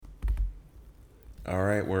All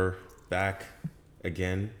right, we're back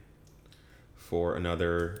again for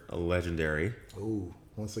another legendary. Oh,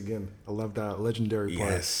 once again, I love that legendary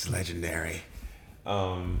part. Yes, legendary.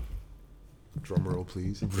 Drum roll,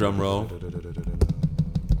 please. Drum roll.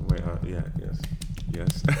 Wait,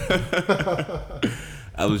 yes.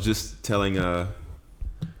 I was just telling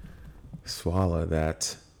Soala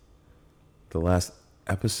that the last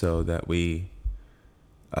episode that we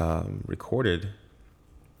recorded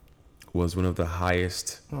was one of the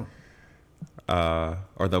highest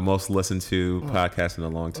or the most listened to podcasts in a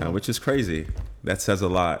long time, which is crazy. That says a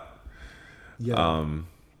lot. Yeah.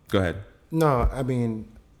 Go ahead. No, I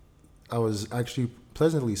mean, I was actually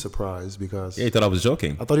pleasantly surprised because Yeah, you thought I was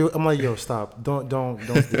joking. I thought I'm like, yo, stop! Don't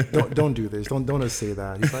do this! Don't say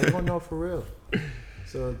that. He's like, oh no, for real.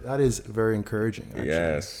 So that is very encouraging.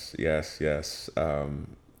 Actually. Yes.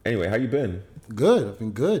 Anyway, how you been? Good. I've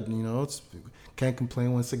been good. Can't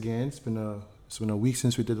complain. Once again, it's been a week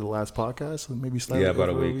since we did the last podcast. So maybe slightly Yeah, about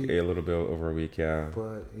over a week, a little bit over a week. Yeah,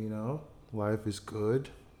 But life is good.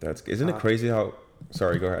 isn't it crazy how?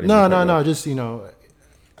 Sorry, go ahead. No. Just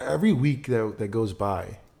every week that goes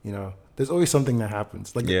by, there's always something that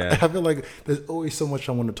happens. Like Yeah. I feel like there's always so much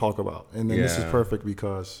I want to talk about, and then this is Yeah. perfect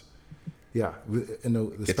because, in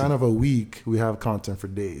the span of a week, we have content for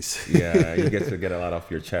days. Yeah, you get to get a lot off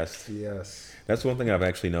your chest. Yes. That's one thing I've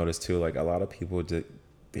actually noticed too. Like a lot of people,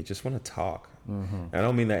 they just want to talk. Mm-hmm. I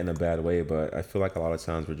don't mean that in a bad way, but I feel like a lot of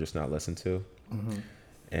times we're just not listened to. Mm-hmm.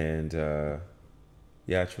 And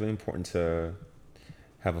it's really important to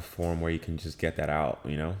have a forum where you can just get that out.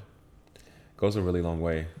 Goes a really long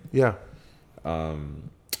way. Yeah.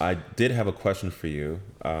 I did have a question for you,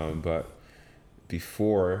 but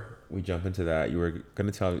before we jump into that, you were going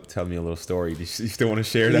to tell me a little story. Do you still want to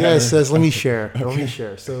share that? Yeah. It says, let me share. Let me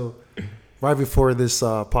share. So, right before this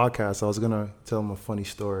podcast, I was gonna tell them a funny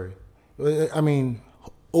story. I mean,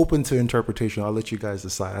 open to interpretation. I'll let you guys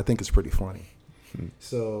decide. I think it's pretty funny.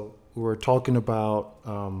 So we were talking about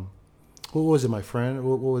who was it? My friend.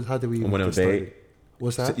 What was? How did we? Went on a date.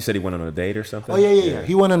 What's that? You said he went on a date or something? Oh yeah.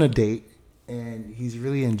 He went on a date, and he's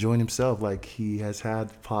really enjoying himself. Like he has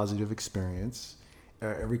had positive experience.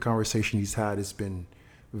 Every conversation he's had has been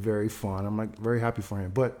very fun. I'm like very happy for him.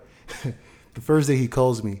 But the first day he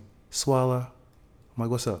calls me, Soala. I'm like,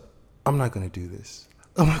 what's up? I'm not gonna do this.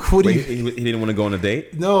 I'm like, what do you? He didn't want to go on a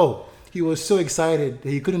date? No, he was so excited that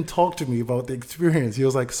he couldn't talk to me about the experience. He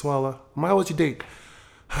was like, Soala, what's your date?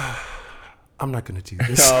 I'm not gonna do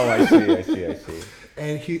this. Oh, I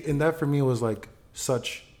see. And that for me was like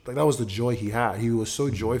that was the joy he had. He was so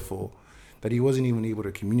joyful that he wasn't even able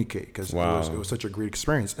to communicate because it was such a great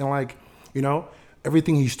experience. And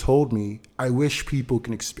everything he's told me, I wish people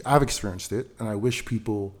can. I've experienced it, and I wish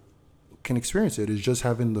people can experience it. Is just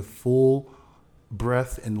having the full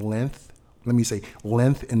breadth and length. Let me say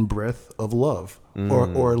length and breadth of love,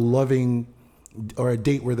 or loving, or a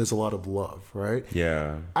date where there's a lot of love, right?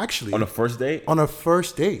 Yeah. Actually, on a first date. It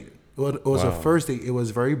was a first date. It was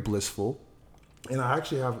very blissful, and I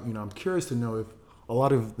actually have. I'm curious to know if a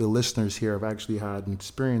lot of the listeners here have actually had an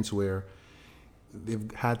experience where they've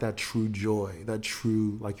had that true joy, that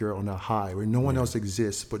true, like you're on a high where no one else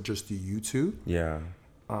exists but just you two. Yeah.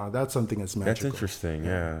 That's something that's magical. That's interesting.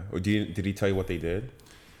 Yeah. Did he tell you what they did?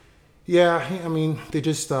 Yeah. I mean, they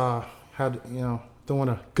just had, don't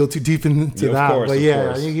want to go too deep into Yeah, that. course, but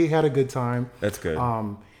course. he had a good time. That's good.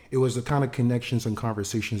 It was the kind of connections and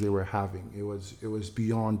conversations they were having. It was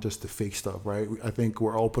beyond just the fake stuff, right? I think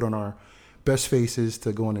we're all put on our best faces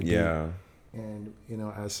to go on a date. Yeah. And,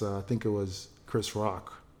 as I think it was Chris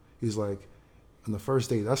Rock, he's like, on the first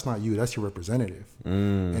date, that's not you, that's your representative.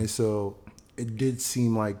 And so it did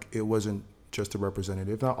seem like it wasn't just a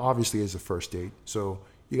representative. Now, obviously, it's a first date, so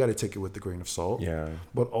you got to take it with a grain of salt. Yeah.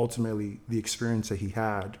 But ultimately, the experience that he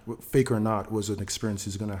had, fake or not, was an experience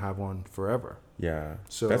he's going to have on forever. Yeah.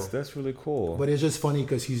 So that's really cool. But it's just funny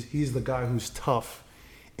because he's the guy who's tough,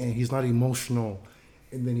 and he's not emotional.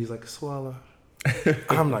 And then he's like, Soala,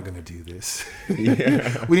 I'm not going to do this.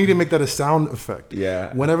 Yeah. We need to make that a sound effect.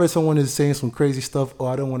 Yeah. Whenever someone is saying some crazy stuff,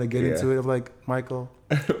 I don't want to get into it, I'm like, Michael,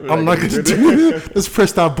 I'm not going to do it. Let's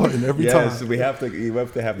press that button every time. Yes, you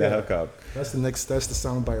have to have that hookup. That's the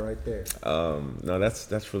sound bite right there. No,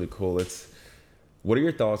 that's really cool. What are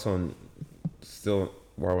your thoughts on, still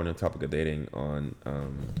while we're on the topic of dating, on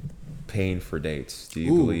paying for dates? Do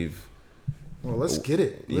you believe? Well, let's get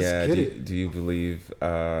it. Do you believe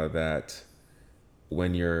that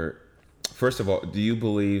when you're, first of all, do you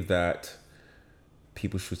believe that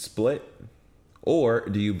people should split, or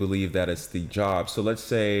do you believe that it's the job? So let's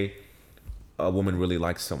say a woman really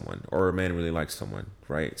likes someone, or a man really likes someone,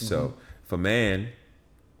 right? Mm-hmm. So if a man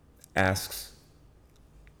asks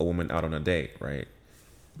a woman out on a date, right?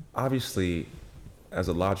 Obviously, as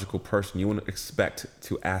a logical person, you wouldn't expect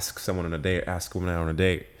to ask someone on a date, ask a woman out on a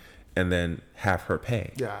date, and then have her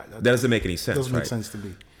pay. Yeah, that doesn't make any sense. Doesn't right? make sense to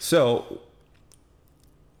me. So,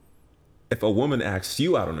 if a woman asks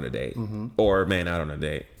you out on a date, or a man out on a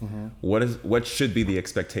date, what should be the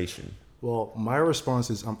expectation? Well, my response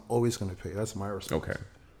is I'm always going to pay. That's my response. Okay.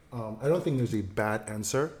 I don't think there's a bad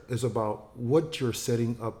answer. It's about what you're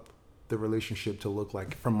setting up the relationship to look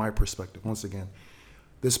like from my perspective. Once again,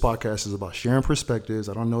 this podcast is about sharing perspectives.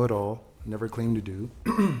 I don't know it all. Never claim to do.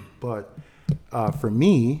 But for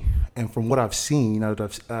me, and from what I've seen, now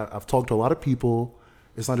that I've talked to a lot of people,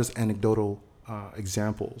 it's not just anecdotal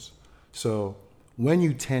examples. So when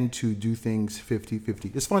you tend to do things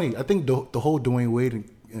 50-50, it's funny. I think the whole Dwayne Wade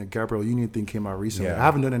and Gabrielle Union thing came out recently. Yeah. I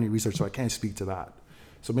haven't done any research, so I can't speak to that.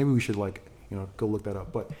 So maybe we should go look that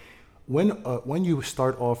up. But when you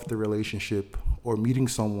start off the relationship or meeting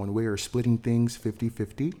someone where you're splitting things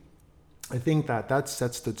 50-50, I think that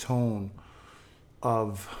sets the tone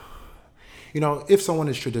of, if someone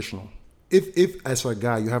is traditional, if as a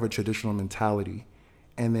guy you have a traditional mentality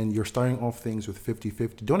and then you're starting off things with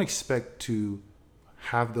 50-50, don't expect to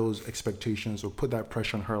have those expectations or put that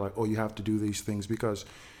pressure on her like, oh, you have to do these things, because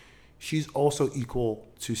she's also equal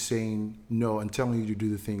to saying no and telling you to do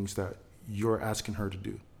the things that you're asking her to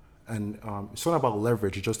do. And it's not about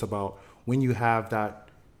leverage. It's just about when you have that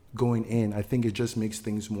going in, I think it just makes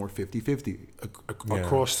things more 50-50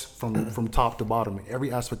 across from top to bottom in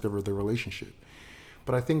every aspect of the relationship.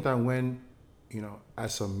 But I think that when,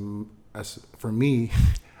 for me,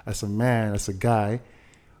 as a man, as a guy,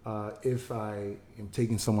 if I am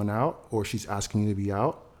taking someone out or she's asking me to be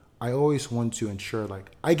out, I always want to ensure,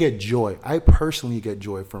 like, I get joy. I personally get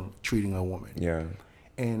joy from treating a woman. Yeah.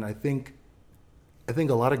 And I think a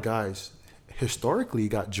lot of guys historically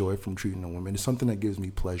got joy from treating a woman. It's something that gives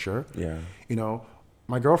me pleasure. Yeah.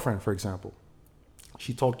 My girlfriend, for example,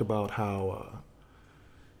 she talked about how,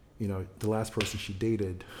 the last person she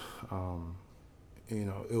dated,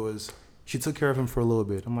 she took care of him for a little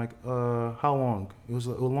bit. I'm like, how long? It was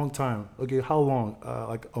a long time. Okay, how long?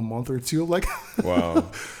 Like a month or two. Like, wow.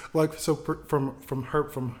 Like, so from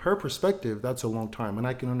her perspective, that's a long time, and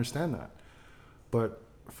I can understand that. But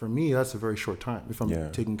for me, that's a very short time if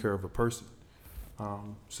I'm taking care of a person.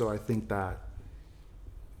 So I think that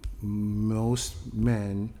most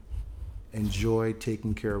men enjoy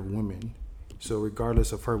taking care of women. So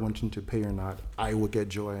regardless of her wanting to pay or not, I will get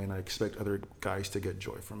joy, and I expect other guys to get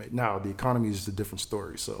joy from it. Now, the economy is a different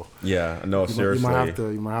story. So yeah, no, seriously,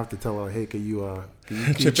 you might have to tell her, hey, can you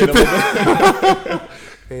chip in a little bit?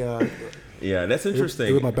 Hey, yeah, that's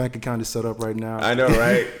interesting. My bank account is set up right now. I know,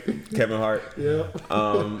 right? Kevin Hart. Yeah.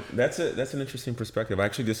 That's an interesting perspective. I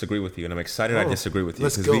actually disagree with you, and I'm excited I disagree with you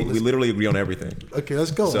because we literally agree on everything. Okay, let's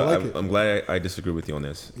go. So I like it. I'm glad I disagree with you on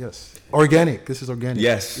this. Yes. Organic. This is organic.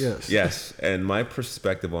 Yes. And my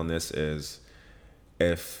perspective on this is,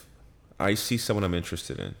 if I see someone I'm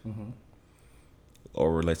interested in,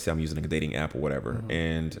 or let's say I'm using a dating app or whatever,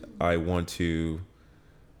 and I want to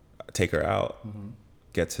take her out,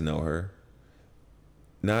 get to know her,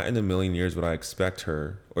 not in a million years would I expect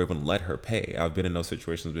her or even let her pay. I've been in those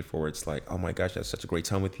situations before where it's like, oh my gosh, that's such a great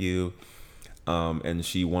time with you. And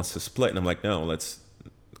she wants to split. And I'm like, no,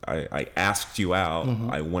 I asked you out.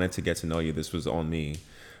 I wanted to get to know you. This was on me.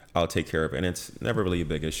 I'll take care of it. And it's never really a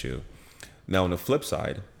big issue. Now, on the flip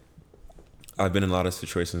side, I've been in a lot of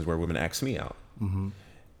situations where women ask me out.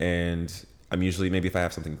 And I'm usually, maybe if I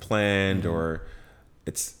have something planned or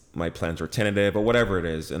my plans are tentative or whatever it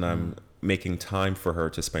is, and I'm making time for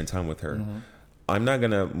her to spend time with her. I'm not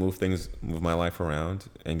going to move my life around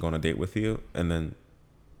and go on a date with you and then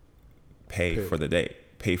pay for the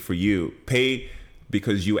date, pay for you, pay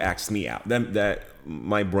because you asked me out. That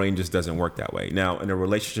my brain just doesn't work that way. Now, in a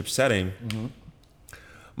relationship setting,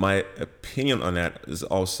 my opinion on that is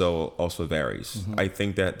also varies. I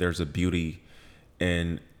think that there's a beauty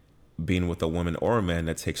in being with a woman or a man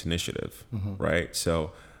that takes initiative, right?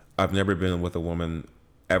 So I've never been with a woman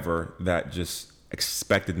ever that just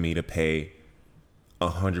expected me to pay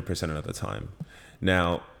 100% of the time.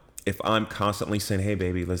 Now, if I'm constantly saying, "Hey,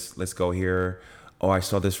 baby, let's go here. Oh, I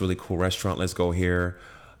saw this really cool restaurant. Let's go here.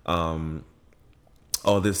 Oh,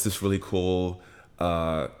 this really cool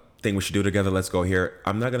thing we should do together. Let's go here."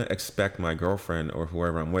 I'm not gonna expect my girlfriend or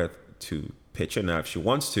whoever I'm with to pitch in. Now, if she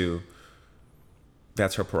wants to,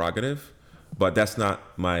 that's her prerogative, but that's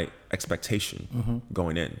not my expectation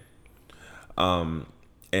going in.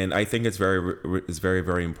 And I think it's very,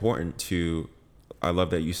 very important to, I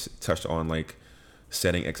love that you touched on like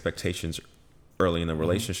setting expectations early in the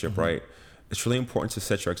relationship, right? it's really important to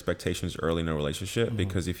set your expectations early in a relationship,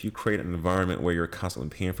 because if you create an environment where you're constantly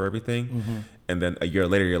paying for everything, and then a year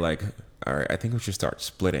later you're like, all right, I think we should start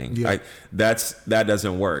splitting. Yeah. That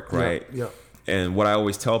doesn't work, right? Yeah. And what I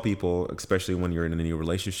always tell people, especially when you're in a new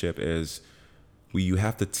relationship, is you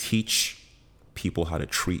have to teach people how to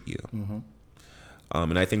treat you.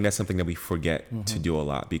 And I think that's something that we forget to do a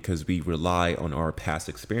lot, because we rely on our past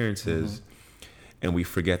experiences, and we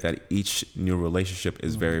forget that each new relationship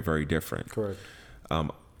is very, very different. Correct. I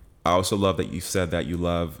also love that you said that you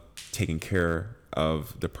love taking care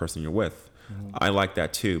of the person you're with. I like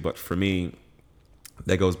that too, but for me,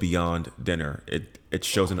 that goes beyond dinner. It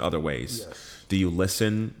shows in other ways. Yes. Do you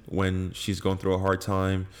listen when she's going through a hard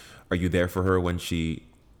time? Are you there for her when she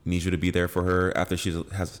needs you to be there for her after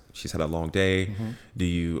she's had a long day? Do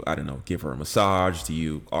you, I don't know, give her a massage? Do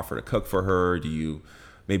you offer to cook for her? Do you,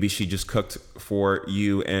 maybe she just cooked for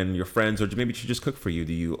you and your friends, or maybe she just cooked for you.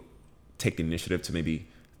 Do you take the initiative to maybe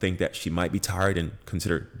think that she might be tired and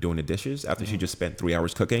consider doing the dishes after she just spent 3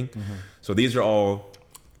 hours cooking? So these are all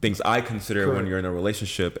things I consider when you're in a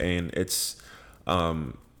relationship, and it's,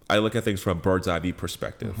 I look at things from a bird's eye view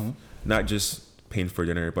perspective, not just paying for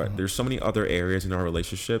dinner, but there's so many other areas in our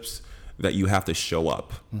relationships that you have to show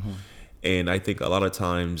up. And I think a lot of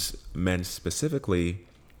times men specifically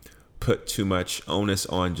put too much onus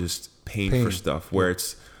on just paying for stuff, where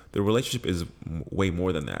it's, the relationship is way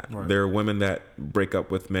more than that. Right. There are women that break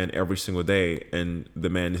up with men every single day, and the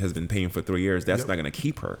man has been paying for 3 years. That's not going to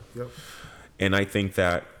keep her. And I think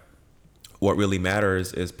that what really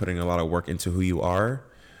matters is putting a lot of work into who you are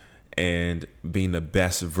and being the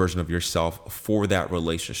best version of yourself for that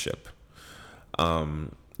relationship.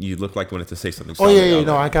 You look like you wanted to say something. Oh, yeah,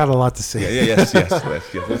 no, I got a lot to say. Yes,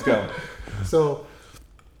 let's go. So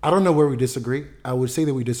I don't know where we disagree. I would say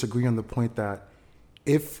that we disagree on the point that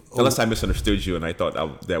unless I misunderstood you and I thought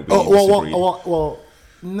that we disagreed. Well,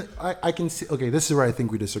 I can see. Okay, this is where I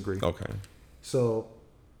think we disagree. Okay. So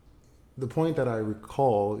the point that I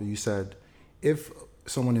recall, you said, if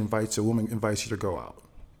a woman invites you to go out,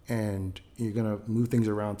 and you're gonna move things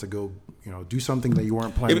around to go, do something that you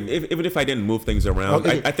weren't planning. Even if I didn't move things around,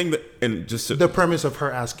 okay. I think that, and just the premise of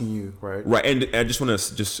her asking you, right? Right, and I just want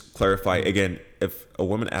to just clarify again. If a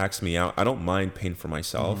woman asks me out, I don't mind paying for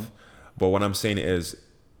myself, but what I'm saying is,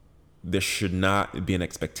 there should not be an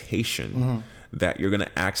expectation that you're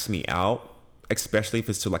gonna ask me out, especially if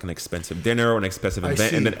it's to like an expensive dinner or an expensive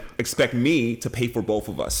event, and then expect me to pay for both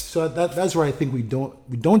of us. So that's where I think we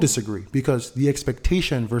don't disagree, because the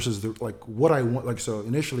expectation versus what I want. So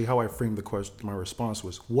initially, how I framed the question, my response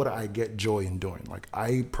was, what I get joy in doing. Like,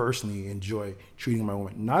 I personally enjoy treating my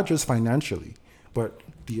woman, not just financially, but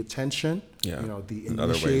the attention, the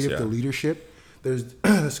initiative, the leadership. There's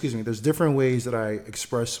there's different ways that I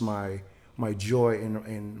express my joy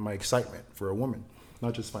and my excitement for a woman,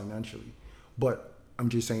 not just financially. But I'm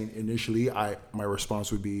just saying, initially, my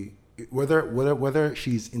response would be, whether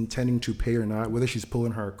she's intending to pay or not, whether she's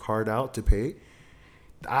pulling her card out to pay,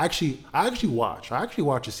 I actually watch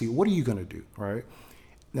to see, what are you gonna do, right?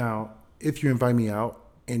 Now, if you invite me out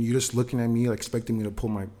and you're just looking at me, like, expecting me to pull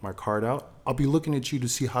my card out, I'll be looking at you to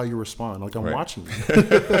see how you respond. Like, I'm watching you.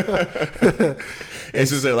 It's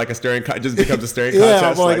just like a staring, just becomes a staring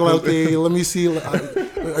contest. Yeah, okay, let me see.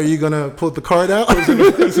 Are you gonna pull the card out?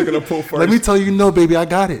 Who's gonna pull first? Let me tell you, no, baby, I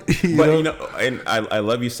got it. And I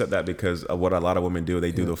love you said that, because of what a lot of women do.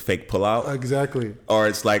 They do the fake pull out. Exactly. Or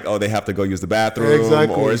it's like, they have to go use the bathroom.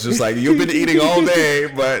 Exactly. Or it's just like, you've been eating all day,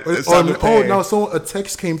 but it's time to pay. Now a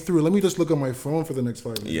text came through. Let me just look at my phone for the next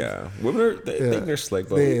 5 minutes. Yeah, women think they're slick,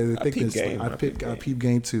 but they think they're slick. I peep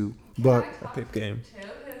game too, but I peep game.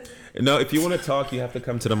 No, if you want to talk, you have to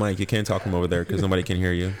come to the mic. You can't talk from over there because nobody can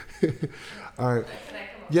hear you. All right.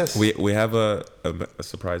 Yes. We have a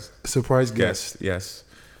surprise guest. Yes.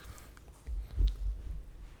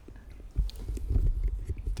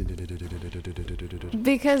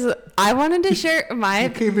 Because I wanted to share my. You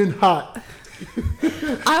came in hot.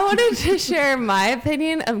 I wanted to share my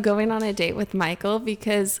opinion of going on a date with Michael,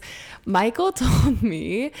 because Michael told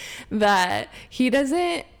me that he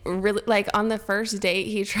doesn't really, like, on the first date,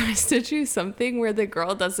 he tries to choose something where the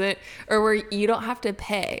girl doesn't, or where you don't have to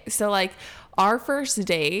pay. So, like, our first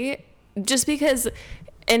date, just because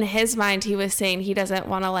in his mind, he was saying he doesn't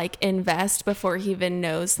want to, like, invest before he even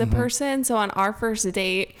knows the person. So on our first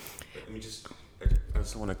date, I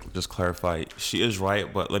just want to just clarify. She is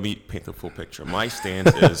right, but let me paint the full picture. My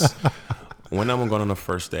stance is, when I'm going on a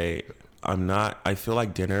first date, I feel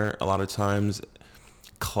like dinner a lot of times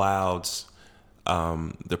clouds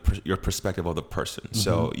your perspective of the person.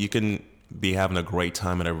 So you can be having a great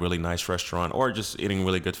time at a really nice restaurant or just eating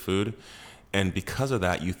really good food, And because of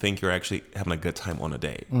that, you think you're actually having a good time on a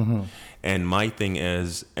date. Mm-hmm. And my thing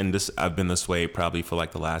is, and this, I've been this way probably for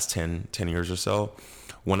like the last 10 years or so.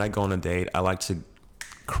 When I go on a date, I like to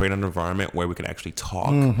create an environment where we can actually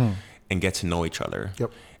talk and get to know each other.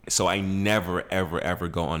 Yep. So I never, ever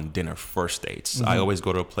go on dinner first dates. I always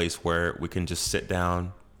go to a place where we can just sit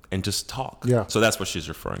down and just talk. Yeah. So that's what she's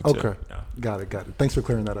referring to. Okay. Yeah. Got it. Thanks for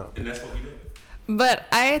clearing that up. And that's what we did. But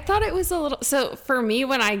I thought it was a little, so for me,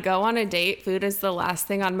 when I go on a date, food is the last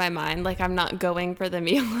thing on my mind. Like, I'm not going for the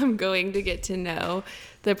meal. I'm going to get to know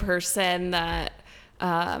the person that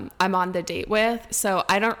I'm on the date with. So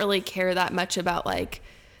I don't really care that much about like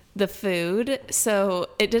the food. So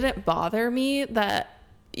it didn't bother me that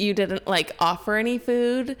you didn't like offer any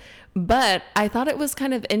food, but I thought it was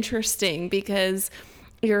kind of interesting because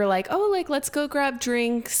you're like, oh, like, let's go grab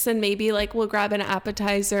drinks and maybe like we'll grab an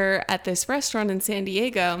appetizer at this restaurant in San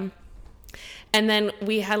Diego. And then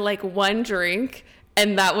we had like one drink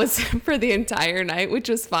and that was for the entire night, which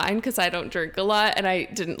was fine because I don't drink a lot and I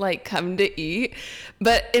didn't like come to eat.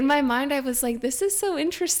 But in my mind, I was like, this is so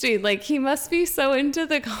interesting. Like, he must be so into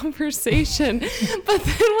the conversation. But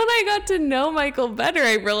then when I got to know Michael better,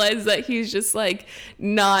 I realized that he's just like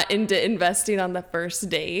not into investing on the first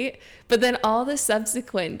date. But then all the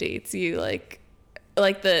subsequent dates, you like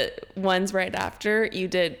the ones right after, you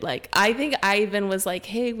did like, I think I even was like,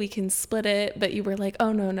 hey, we can split it, but you were like,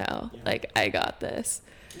 oh no, like, I got this.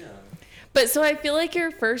 Yeah. But so I feel like your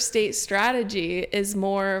first date strategy is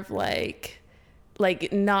more of like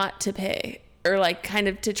not to pay, or like kind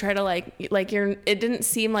of to try to like it didn't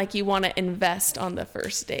seem like you want to invest on the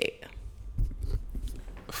first date.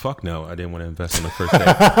 Fuck no, I didn't want to invest in the first date.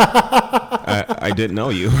 I didn't know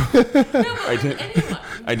you.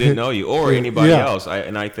 I didn't know you or anybody else.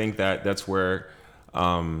 I think that's where,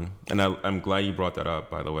 and I'm glad you brought that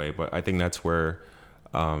up, by the way. But I think that's where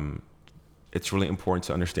it's really important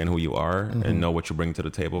to understand who you are and know what you bring to the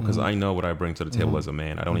table. Because I know what I bring to the table as a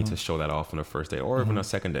man. I don't need to show that off on a first date or even a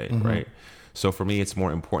second date, right? So for me, it's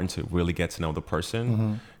more important to really get to know the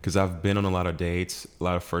person, because I've been on a lot of dates, a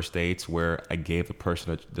lot of first dates where I gave the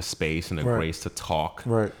person the space and the grace to talk,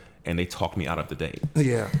 and they talked me out of the date.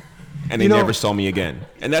 Yeah. And they never saw me again.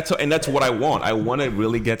 And that's what I want. I want to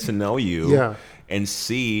really get to know you and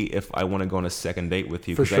see if I want to go on a second date with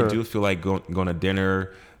you. Because I do feel like going to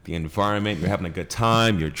dinner, the environment, you're having a good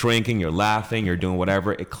time, you're drinking, you're laughing, you're doing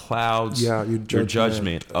whatever. It clouds your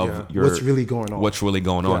judgment of what's really going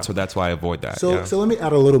on. So that's why I avoid that. So let me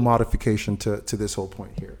add a little modification to this whole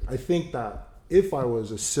point here. I think that if I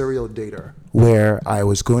was a serial dater where I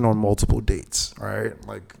was going on multiple dates, right?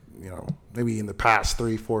 Like, maybe in the past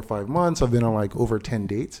 3, 4, 5 months, I've been on like over 10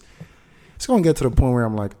 dates. It's going to get to the point where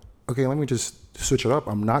I'm like, okay, let me just switch it up.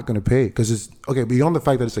 I'm not going to pay because it's okay. Beyond the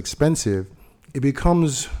fact that it's expensive, it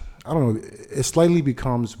becomes, I don't know, it slightly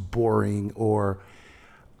becomes boring, or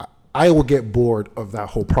I will get bored of that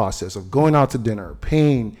whole process of going out to dinner,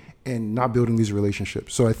 paying, and not building these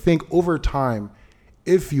relationships. So I think over time,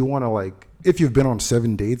 if you want to if you've been on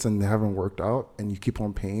 7 dates and they haven't worked out and you keep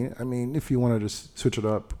on paying, I mean, if you want to just switch it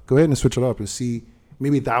up, go ahead and switch it up and see,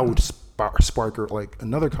 maybe that would spark like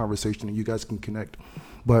another conversation and you guys can connect.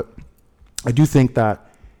 But I do think that,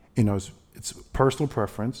 it's personal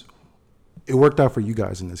preference. It worked out for you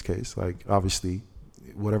guys in this case. Like, obviously,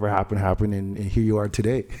 whatever happened, and here you are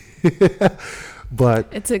today. But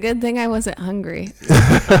it's a good thing I wasn't hungry.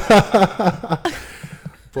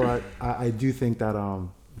 But I do think that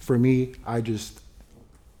for me, I just,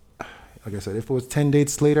 like I said, if it was 10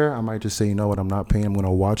 dates later, I might just say, you know what, I'm not paying. I'm going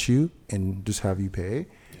to watch you and just have you pay.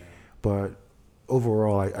 Yeah. But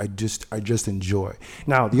overall, I just enjoy.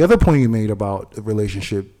 Now, the other point you made about the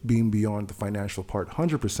relationship being beyond the financial part,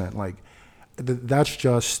 100%, like, that's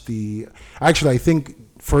just actually, I think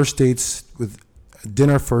first dates with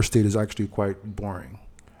dinner first date is actually quite boring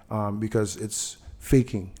because it's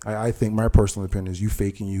faking. I think my personal opinion is you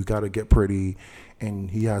faking. You got to get pretty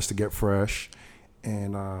and he has to get fresh,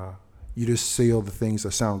 and you just say all the things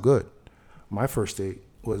that sound good. My first date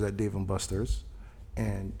was at Dave & Buster's,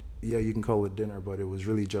 and yeah, you can call it dinner, but it was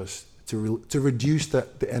really just to reduce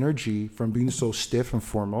the energy from being so stiff and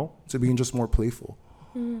formal to being just more playful.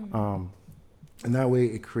 And that way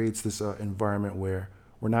it creates this environment where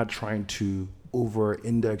we're not trying to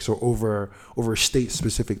over-index or overstate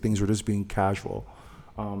specific things. We're just being casual.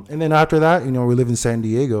 And then after that, we live in San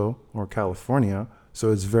Diego or California,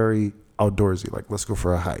 so it's very outdoorsy. Like, let's go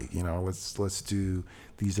for a hike. Let's do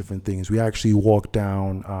these different things. We actually walked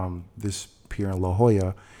down this pier in La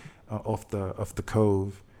Jolla off the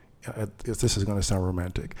cove. This is going to sound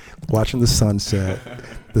romantic. Watching the sunset,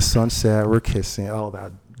 we're kissing, all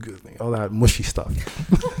that all that mushy stuff.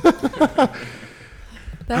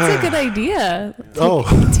 That's a good idea.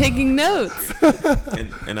 Taking notes.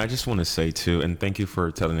 And I just want to say too, and thank you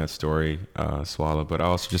for telling that story, Soala. But I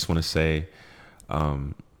also just want to say,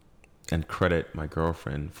 and credit my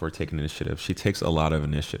girlfriend for taking initiative. She takes a lot of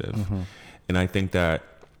initiative, and I think that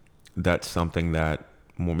that's something that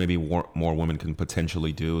more women can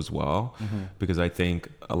potentially do as well, because I think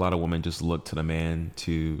a lot of women just look to the man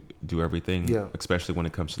to do everything, especially when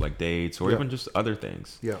it comes to like dates or even just other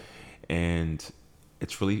things. And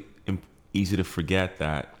it's really easy to forget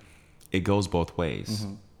that it goes both ways.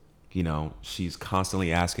 You know, she's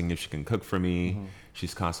constantly asking if she can cook for me.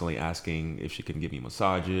 She's constantly asking if she can give me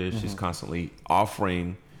massages. She's constantly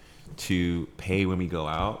offering to pay when we go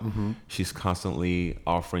out. She's constantly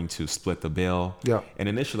offering to split the bill. And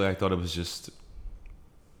initially I thought it was just,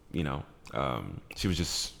 you know, she was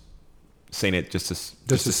just saying it just to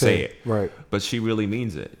say it. Right. But she really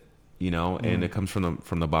means it, you know, and it comes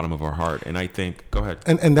from the bottom of her heart. And I think, go ahead.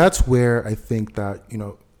 And that's where I think that, you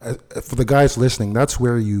know, for the guys listening, that's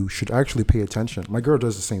where you should actually pay attention. My girl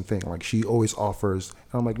does the same thing. Like, she always offers,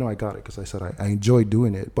 and I'm like, no, I got it, because I said I enjoy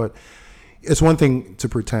doing it. But it's one thing to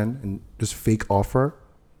pretend and just fake offer,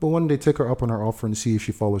 but one day take her up on her offer and see if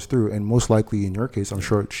she follows through. And most likely in your case, I'm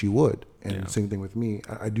sure she would. And same thing with me.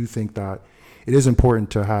 I do think that it is important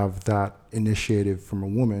to have that initiative from a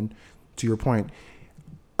woman. To your point,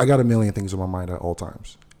 I got a million things in my mind at all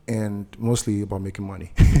times, and mostly about making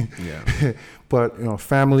money. But, you know,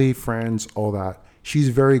 family, friends, all that. She's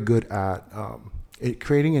very good at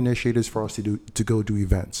creating initiatives for us to go do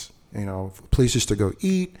events. You know, places to go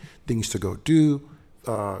eat, things to go do.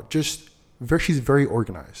 She's very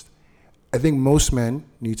organized. I think most men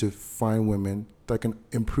need to find women that can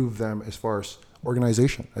improve them as far as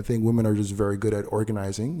organization. I think women are just very good at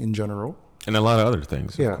organizing in general. And a lot of other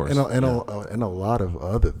things, of course. And a lot of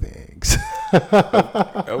other things.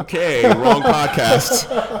 Okay, wrong podcast.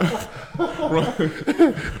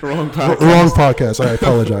 wrong podcast. Wrong podcast. I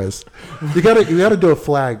apologize. You gotta do a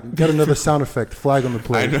flag. Got another sound effect. Flag on the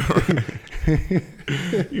plate. I know.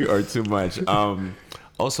 Right? You are too much.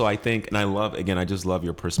 Also, I think, and I just love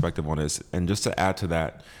your perspective on this. And just to add to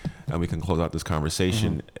that, and we can close out this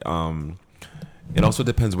conversation. It also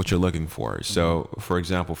depends what you're looking for. So, for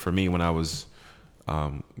example, for me, when I was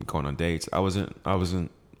going on dates, I wasn't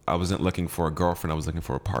looking for a girlfriend. I was looking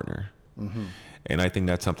for a partner. And I think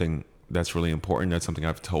that's something that's really important. That's something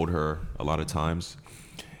I've told her a lot of times.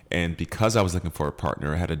 And because I was looking for a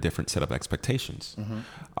partner, I had a different set of expectations.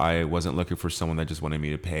 I wasn't looking for someone that just wanted me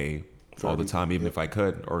to pay all the time, even if I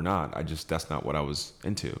could or not. That's not what I was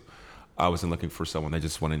into. I wasn't looking for someone that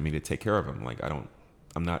just wanted me to take care of him. Like,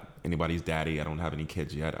 I'm not anybody's daddy. I don't have any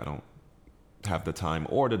kids yet. I don't have the time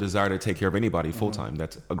or the desire to take care of anybody full time.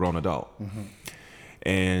 That's a grown adult.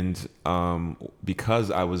 And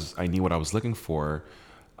because I knew what I was looking for,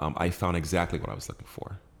 I found exactly what I was looking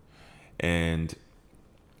for. And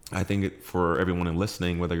I think for everyone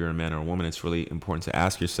listening, whether you're a man or a woman, it's really important to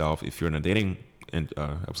ask yourself, if you're in a dating, and I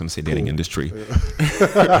was going to say dating industry.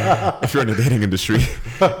 If you're in the dating industry,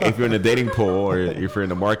 if you're in a dating pool, or if you're in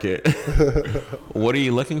the market, what are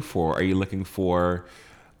you looking for? Are you looking for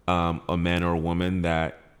a man or a woman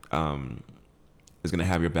that is going to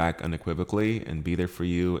have your back unequivocally and be there for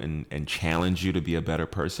you and challenge you to be a better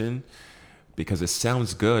person? Because it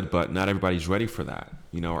sounds good, but not everybody's ready for that.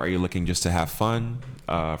 You know, are you looking just to have fun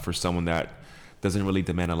for someone that doesn't really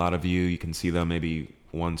demand a lot of you? You can see them maybe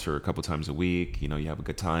once or a couple times a week. You know, you have a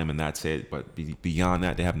good time and that's it. But beyond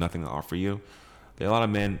that, they have nothing to offer you. There are a lot of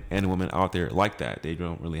men and women out there like that. They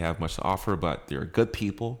don't really have much to offer, but they're good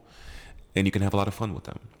people and you can have a lot of fun with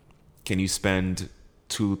them. Can you spend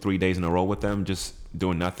 2-3 days in a row with them just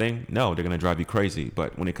doing nothing? No, they're going to drive you crazy.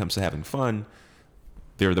 But when it comes to having fun,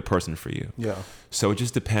 they're the person for you. Yeah. So it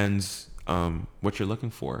just depends what you're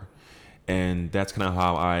looking for. And that's kind of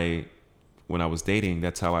how when I was dating,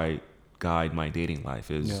 that's how I guide my dating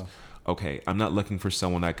life is, okay, I'm not looking for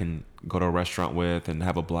someone I can go to a restaurant with and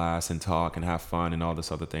have a blast and talk and have fun and all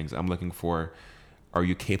this other things. I'm looking for, are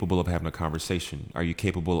you capable of having a conversation? Are you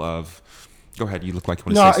capable of, go ahead, you look like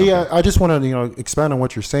you want to say something. Yeah, I just want to, expand on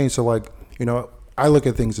what you're saying. So like, I look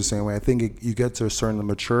at things the same way. I think you get to a certain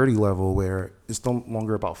maturity level where it's no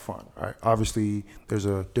longer about fun, right? Obviously, there's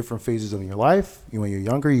different phases of your life. When you're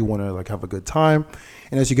younger, you want to have a good time.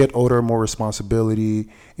 And as you get older, more responsibility,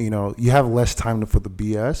 you have less time for the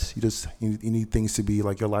BS. You need things to be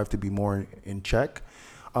your life to be more in check.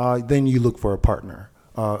 Then you look for a partner.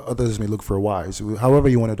 Others may look for wives, however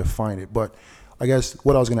you want to define it. But I guess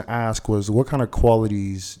what I was going to ask was, what kind of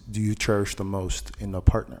qualities do you cherish the most in a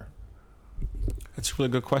partner? That's a really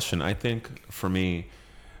good question. I think for me,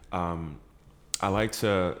 I like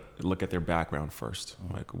to look at their background first.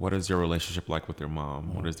 Like, what is their relationship like with their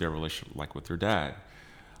mom? What is their relationship like with their dad?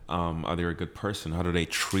 Are they a good person? How do they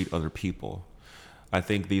treat other people? I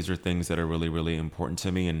think these are things that are really, really important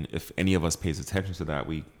to me. And if any of us pays attention to that,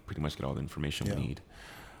 we pretty much get all the information we need.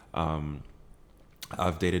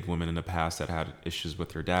 I've dated women in the past that had issues with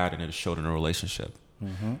their dad, and it showed in a relationship.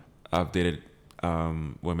 I've dated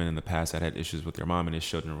women in the past that had issues with their mom, and it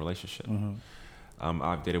showed in a relationship.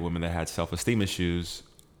 I've dated women that had self-esteem issues,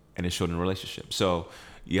 and it showed in a relationship. So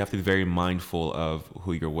you have to be very mindful of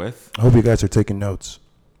who you're with. I hope you guys are taking notes.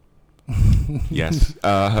 Yes.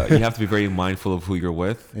 You have to be very mindful of who you're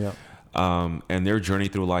with. Yeah. And their journey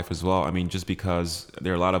through life as well. I mean, just because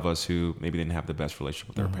there are a lot of us who maybe didn't have the best relationship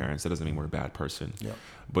with their parents, that doesn't mean we're a bad person. Yeah.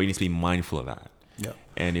 But you need to be mindful of that. Yeah.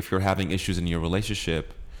 And if you're having issues in your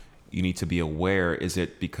relationship, you need to be aware, is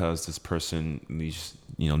it because this person needs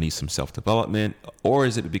some self-development, or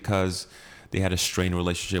is it because they had a strained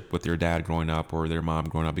relationship with their dad growing up or their mom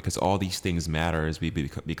growing up? Because all these things matter as we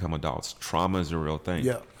become adults. Trauma is a real thing.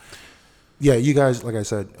 Yeah. Yeah, you guys, like I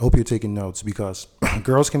said, hope you're taking notes, because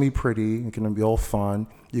girls can be pretty. It can be all fun.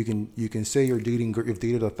 You can say you've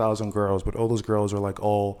dated 1,000 girls, but all those girls are like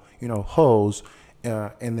all, hoes.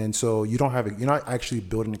 And then so you're not actually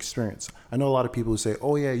building experience. I know a lot of people who say,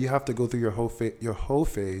 oh yeah, you have to go through your hoe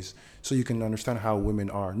phase so you can understand how women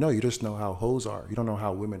are. No, you just know how hoes are. You don't know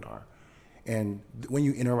how women are. And when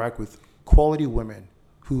you interact with quality women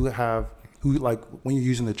who like, when you're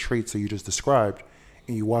using the traits that you just described,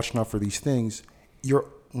 and you're watching out for these things, you're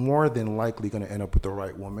more than likely going to end up with the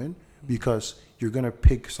right woman, because you're going to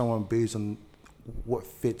pick someone based on what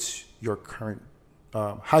fits your current,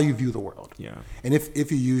 how you view the world. Yeah. And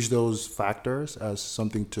if you use those factors as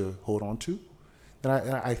something to hold on to, then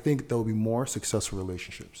I think there will be more successful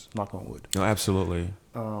relationships. Knock on wood. No, absolutely.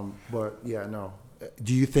 But yeah, no.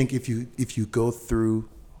 Do you think if you go through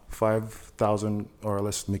 5,000, or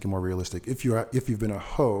let's make it more realistic, if you've been a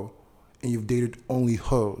hoe and you've dated only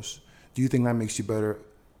hoes, do you think that makes you better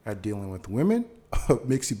at dealing with women, or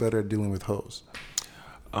makes you better at dealing with hoes?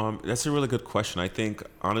 That's a really good question. I think,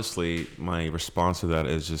 honestly, my response to that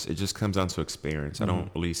is it just comes down to experience. I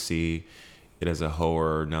don't really see it as a hoe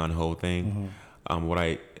or non-hoe thing. What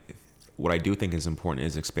I do think is important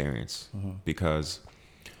is experience, because...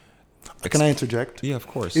 Can I interject? Yeah, of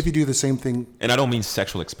course. If you do the same thing... And I don't mean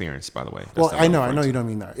sexual experience, by the way. Well, I know you don't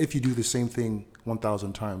mean that. If you do the same thing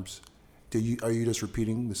 1,000 times... Are you just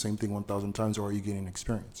repeating the same thing 1,000 times, or are you getting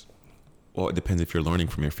experience? Well, it depends if you're learning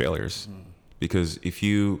from your failures. Because if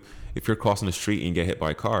you're crossing the street and you get hit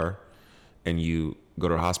by a car, and you go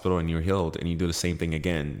to a hospital and you're healed, and you do the same thing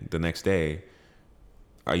again the next day,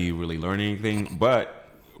 are you really learning anything? But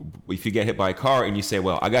if you get hit by a car and you say,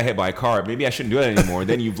 "Well, I got hit by a car, maybe I shouldn't do that anymore,"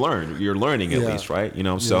 then you've learned. You're learning at least, right?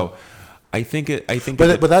 So. I think.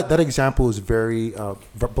 But that example is very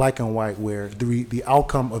black and white, where the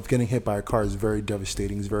outcome of getting hit by a car is very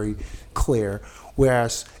devastating. It's very clear.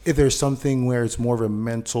 Whereas if there's something where it's more of a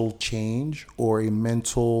mental change or a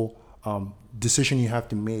mental decision you have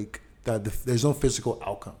to make, that there's no physical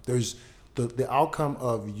outcome. There's the outcome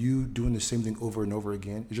of you doing the same thing over and over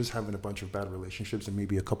again is just having a bunch of bad relationships and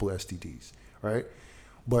maybe a couple of STDs, right?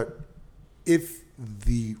 But if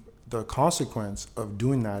the consequence of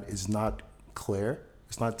doing that is not clear,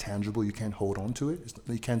 it's not tangible, you can't hold on to it,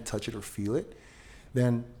 you can't touch it or feel it,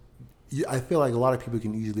 then I feel like a lot of people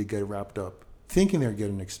can easily get wrapped up thinking they're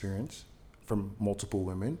getting experience from multiple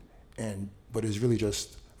women, but it's really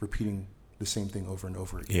just repeating the same thing over and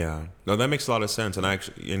over again. Yeah, no, that makes a lot of sense,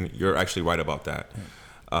 and you're actually right about that.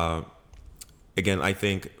 Yeah. Again, I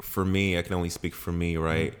think for me, I can only speak for me,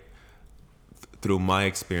 right? Through my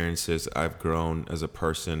experiences, I've grown as a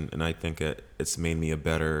person, and I think it's made me a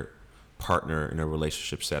better partner in a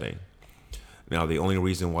relationship setting. Now, the only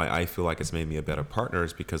reason why I feel like it's made me a better partner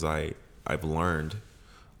is because I've learned,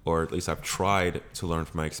 or at least I've tried to learn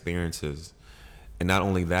from my experiences. And not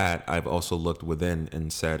only that, I've also looked within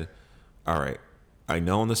and said, all right, I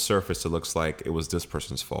know on the surface it looks like it was this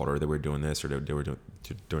person's fault, or they were doing this, or they were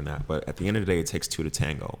doing that. But at the end of the day, it takes two to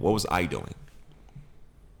tango. What was I doing?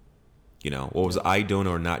 What was I doing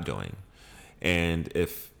or not doing? And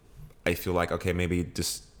if I feel like, okay, maybe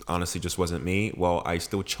this honestly just wasn't me, well, I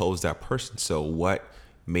still chose that person. So what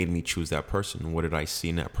made me choose that person? What did I see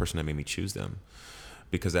in that person that made me choose them?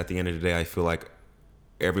 Because at the end of the day, I feel like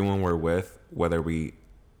everyone we're with, whether we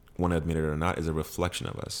want to admit it or not, is a reflection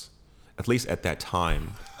of us, at least at that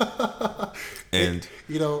time. And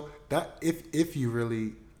that if you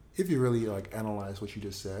really like analyze what you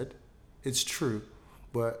just said, it's true.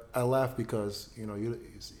 But I laugh because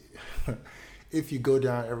if you go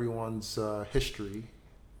down everyone's history,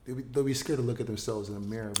 they'll be scared to look at themselves in the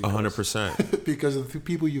mirror. 100%. Because of the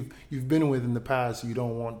people you've been with in the past, you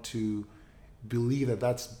don't want to believe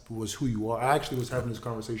that was who you are. I actually was having this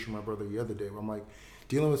conversation with my brother the other day. I'm like,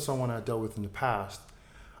 dealing with someone I dealt with in the past.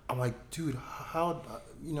 I'm like, dude, how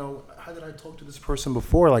did I talk to this person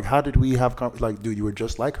before? Like, how did we have like, dude, you were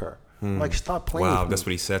just like her. I'm like, stop playing. Wow, with me. that's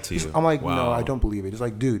what he said to you. I'm like, wow. No, I don't believe it. It's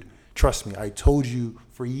like, dude, trust me. I told you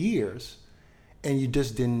for years, and you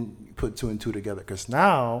just didn't put two and two together. Because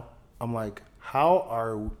now I'm like,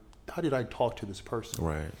 how did I talk to this person?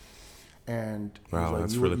 Right. And wow, like,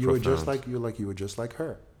 that's you really were profound. you were just like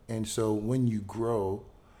her. And so when you grow,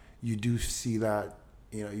 you do see that.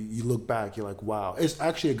 You look back, you're like, wow. It's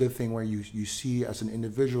actually a good thing where you see as an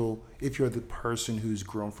individual, if you're the person who's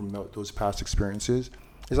grown from those past experiences,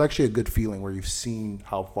 it's actually a good feeling where you've seen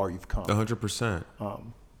how far you've come. 100%.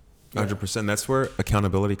 100%. That's where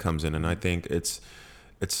accountability comes in. And I think it's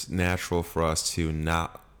natural for us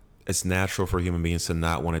it's natural for human beings to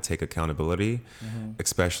not want to take accountability,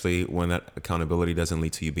 especially when that accountability doesn't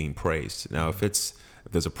lead to you being praised. Now, if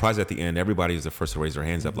there's a prize at the end, everybody is the first to raise their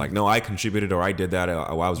hands up like, no, I contributed or I did that, or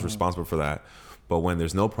I was responsible for that. But when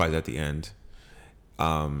there's no prize at the end,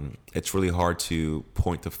 it's really hard to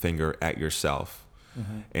point the finger at yourself.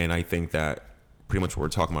 And I think that pretty much what we're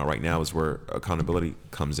talking about right now is where accountability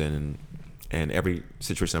comes in. And every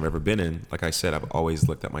situation I've ever been in, like I said, I've always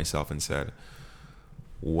looked at myself and said,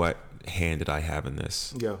 what hand did I have in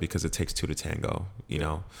this? Yeah. Because it takes two to tango, you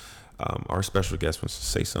know. Our special guest wants to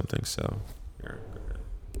say something, so here, go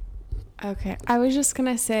ahead. Okay. I was just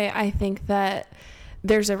going to say, I think that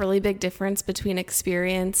there's a really big difference between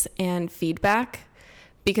experience and feedback,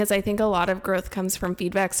 because I think a lot of growth comes from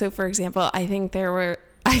feedback. So for example, I can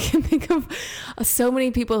think of so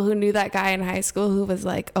many people who knew that guy in high school who was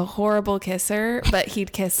like a horrible kisser, but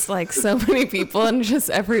he'd kiss like so many people and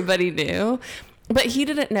just everybody knew. But he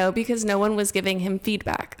didn't know because no one was giving him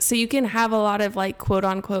feedback. So you can have a lot of like quote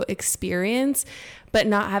unquote experience, but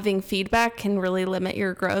not having feedback can really limit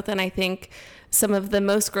your growth. And I think some of the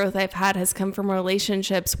most growth I've had has come from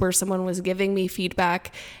relationships where someone was giving me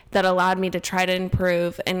feedback that allowed me to try to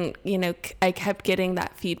improve. And, I kept getting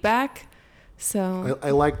that feedback. So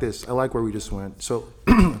I like this. I like where we just went. So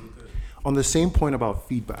on the same point about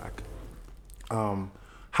feedback,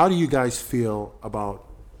 how do you guys feel about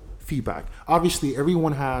feedback? Obviously,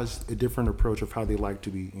 everyone has a different approach of how they like to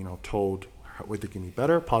be, told what they can be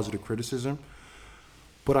better, positive criticism.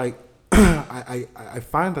 But I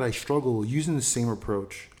find that I struggle using the same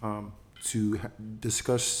approach to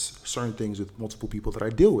discuss certain things with multiple people that I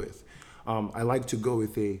deal with. I like to go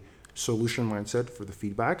with a solution mindset for the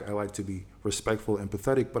feedback. I like to be respectful,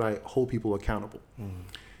 empathetic, but I hold people accountable.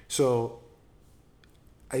 So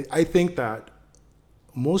I think that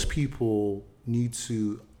most people need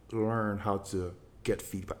to learn how to get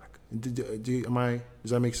feedback.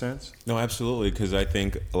 Does that make sense? No, absolutely. Because I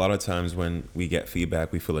think a lot of times when we get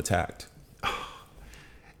feedback, we feel attacked.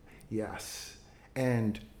 Yes.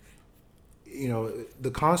 And,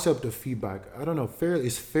 the concept of feedback, I don't know,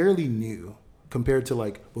 is fairly new compared to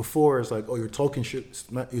like before. It's like, oh, you're talking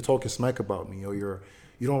smack about me, or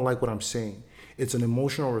you don't like what I'm saying. It's an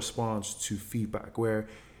emotional response to feedback where,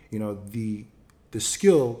 the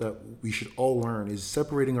skill that we should all learn is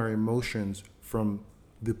separating our emotions from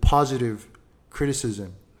the positive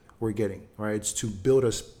criticism we're getting, right? It's to build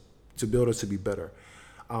us to be better.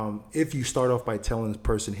 If you start off by telling the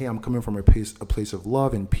person, hey, I'm coming from a place of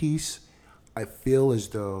love and peace, I feel as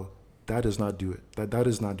though that does not do it. That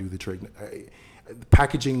does not do the trick.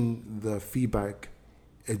 Packaging the feedback,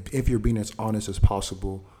 if you're being as honest as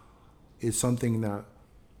possible, is something that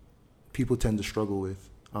people tend to struggle with.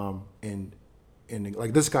 And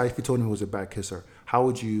like this guy, if you told him he was a bad kisser, how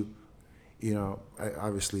would you,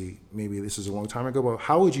 obviously maybe this is a long time ago, but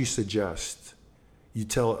how would you suggest you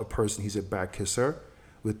tell a person he's a bad kisser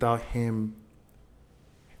without him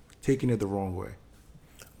taking it the wrong way?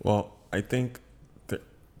 Well, I think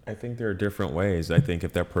there are different ways. I think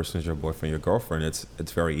if that person is your boyfriend, your girlfriend,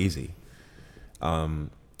 it's very easy. I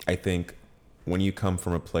think when you come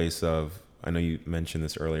from a place of, I know you mentioned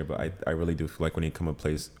this earlier, but I really do feel like when you come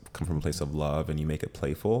from a place of love and you make it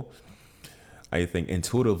playful, I think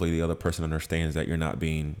intuitively the other person understands that you're not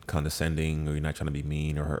being condescending or you're not trying to be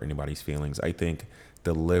mean or hurt anybody's feelings. I think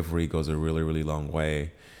delivery goes a really, really long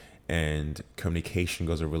way, and communication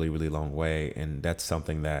goes a really, really long way. And that's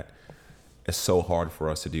something that is so hard for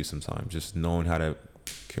us to do sometimes. Just knowing how to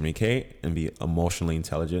communicate and be emotionally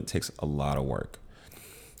intelligent takes a lot of work.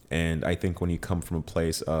 And I think when you come from a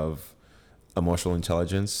place of emotional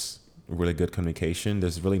intelligence, really good communication,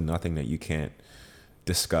 there's really nothing that you can't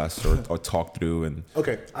discuss or talk through. And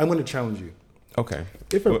okay, I'm going to challenge you. Okay.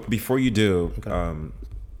 Before you do,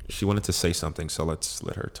 she wanted to say something, so let's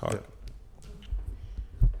let her talk. Yeah.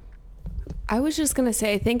 I was just going to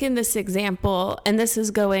say, I think in this example, and this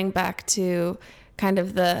is going back to kind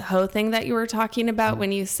of the hoe thing that you were talking about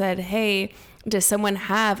when you said, hey, does someone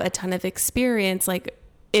have a ton of experience, like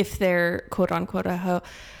if they're quote unquote a hoe?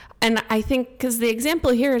 And I think because the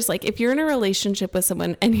example here is like, if you're in a relationship with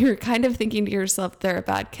someone and you're kind of thinking to yourself, they're a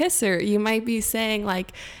bad kisser, you might be saying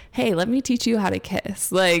like, hey, let me teach you how to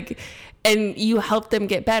kiss. Like, and you help them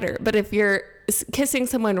get better. But if you're kissing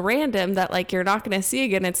someone random that like you're not going to see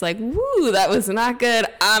again, it's like, woo, that was not good.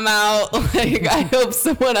 I'm out. Like, I hope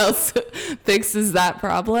someone else fixes that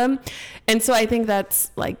problem. And so I think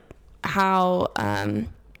that's like how,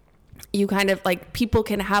 you kind of like people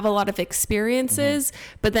can have a lot of experiences,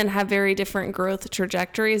 but then have very different growth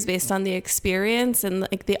trajectories based on the experience and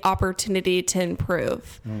like the opportunity to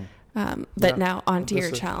improve. But now onto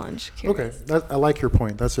your challenge. Okay. I like your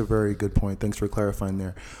point. That's a very good point. Thanks for clarifying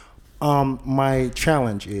there. My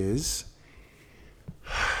challenge is,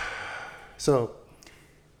 so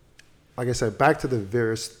like I said, back to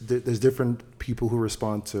there's different people who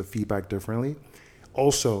respond to feedback differently.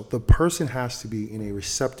 Also, the person has to be in a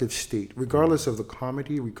receptive state, regardless of the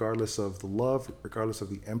comedy, regardless of the love, regardless of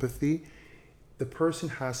the empathy. The person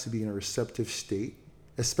has to be in a receptive state,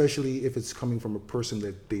 especially if it's coming from a person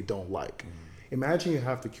that they don't like. Imagine you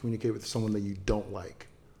have to communicate with someone that you don't like.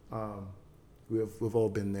 We've all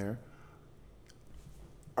been there.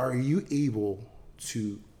 Are you able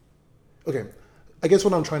to... Okay, I guess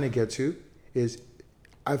what I'm trying to get to is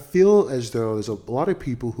I feel as though there's a lot of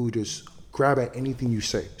people who just grab at anything you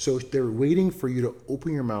say. So they're waiting for you to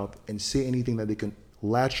open your mouth and say anything that they can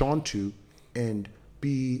latch onto and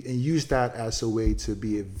use that as a way to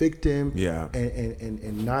be a victim,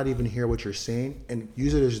 and not even hear what you're saying, and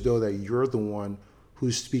use it as though that you're the one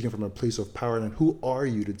who's speaking from a place of power. And who are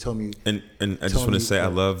you to tell me? And I just want to say, I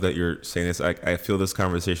love that you're saying this. I feel this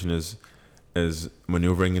conversation is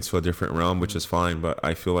maneuvering into a different realm, which is fine, but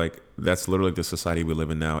I feel like that's literally the society we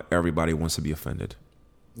live in now. Everybody wants to be offended.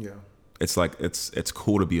 Yeah. It's like it's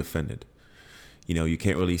cool to be offended. You know, you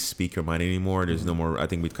can't really speak your mind anymore. There's no more. I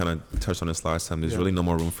think we kind of touched on this last time. There's really no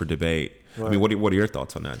more room for debate. Right. I mean, what are your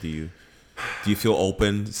thoughts on that? Do you feel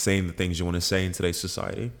open saying the things you want to say in today's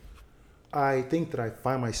society? I think that I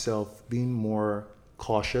find myself being more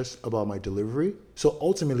cautious about my delivery. So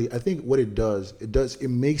ultimately, I think what it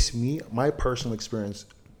makes me, my personal experience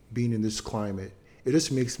being in this climate, it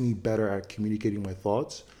just makes me better at communicating my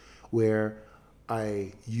thoughts, where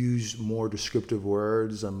I use more descriptive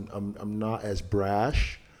words. I'm not as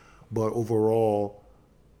brash, but overall,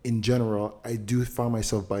 in general, I do find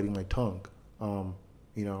myself biting my tongue,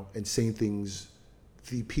 and saying things,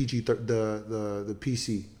 the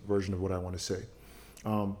PC version of what I want to say.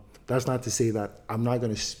 That's not to say that I'm not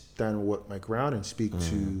going to stand my ground and speak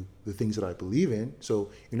to the things that I believe in.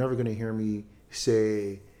 So you're never going to hear me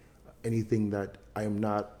say anything that I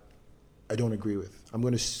don't agree with. I'm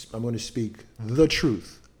going to speak the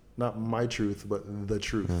truth, not my truth, but the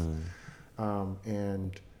truth,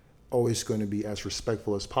 and always going to be as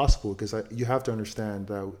respectful as possible, because you have to understand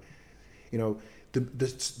that,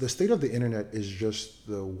 the state of the internet is just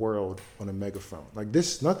the world on a megaphone. Like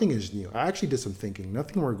this, nothing is new. I actually did some thinking.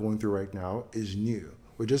 Nothing we're going through right now is new.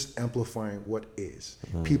 We're just amplifying what is.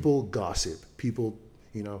 People gossip. People.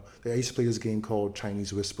 I used to play this game called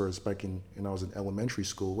Chinese Whispers back when I was in elementary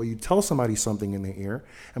school, where you tell somebody something in their ear,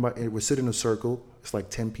 and it would sit in a circle. It's like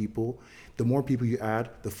 10 people. The more people you add,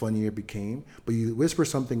 the funnier it became. But you whisper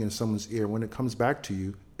something in someone's ear, when it comes back to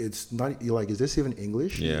you, it's not. You're like, is this even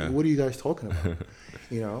English? Yeah. What are you guys talking about?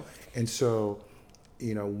 And so,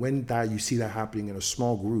 when you see that happening in a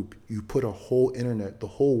small group, you put the whole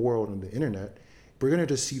world on the internet. We're gonna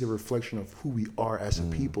just see the reflection of who we are as a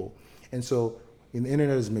people, and so. And the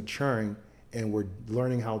internet is maturing, and we're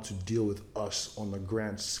learning how to deal with us on the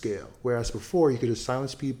grand scale. Whereas before, you could just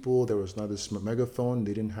silence people. There was not this megaphone.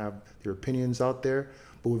 They didn't have their opinions out there.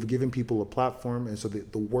 But we've given people a platform, and so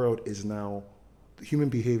the world is now, human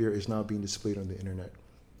behavior is now being displayed on the internet,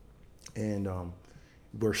 and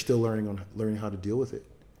we're still learning how to deal with it.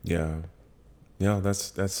 Yeah,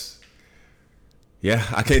 that's. Yeah,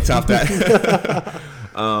 I can't top that.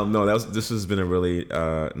 This has been a really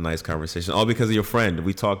nice conversation. All because of your friend.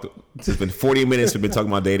 It's been 40 minutes. We've been talking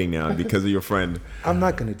about dating now because of your friend. I'm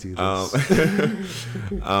not going to do this.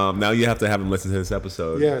 Now you have to have him listen to this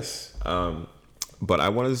episode. Yes. But I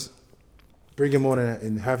want to bring him on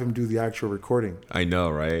and have him do the actual recording. I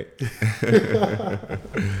know, right?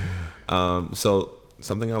 So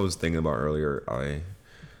something I was thinking about earlier,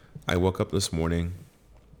 I woke up this morning.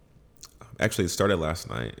 Actually, it started last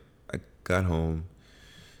night. got home,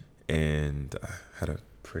 and I had a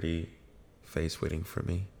pretty face waiting for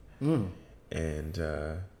me. And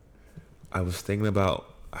I was thinking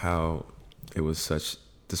about how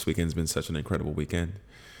this weekend's been such an incredible weekend.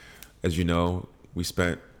 As you know, we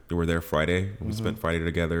were there Friday. We spent Friday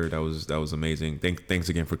together. That was amazing. Thanks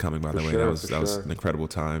again for coming, by the way. That was an incredible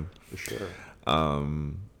time. For sure.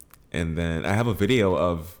 And then I have a video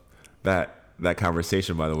of that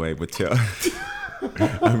conversation, by the way, with Till.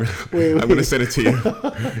 I'm going to send it to you.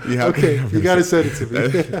 You got to send it to me.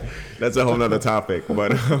 That's a whole nother topic,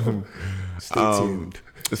 but stay tuned.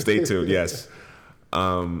 Stay tuned, yes.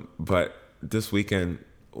 But this weekend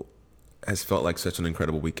has felt like such an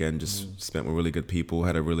incredible weekend. Just spent with really good people.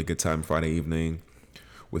 Had a really good time Friday evening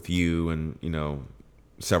with you and,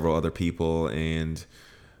 several other people. And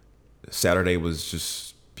Saturday was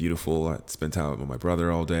just beautiful. I spent time with my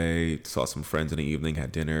brother all day. Saw some friends in the evening.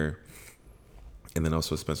 Had dinner. And then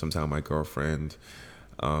also spent some time with my girlfriend.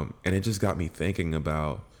 And it just got me thinking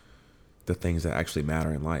about the things that actually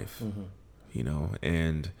matter in life,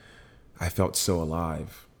 and I felt so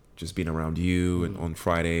alive just being around you and on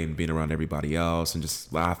Friday and being around everybody else and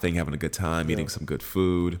just laughing, having a good time, eating some good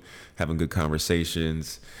food, having good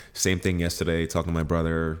conversations. Same thing yesterday, talking to my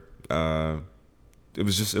brother. It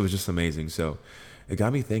was just amazing. So it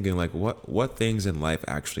got me thinking, like, what things in life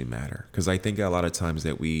actually matter? Because I think a lot of times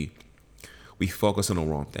that we focus on the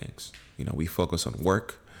wrong things. We focus on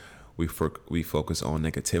work. We focus on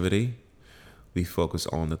negativity. We focus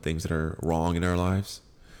on the things that are wrong in our lives.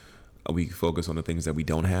 We focus on the things that we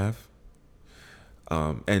don't have.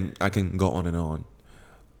 And I can go on and on.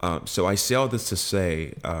 So I say all this to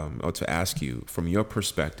say, or to ask you, from your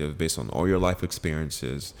perspective, based on all your life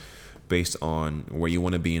experiences, based on where you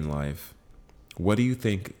want to be in life, what do you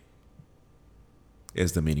think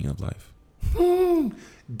is the meaning of life?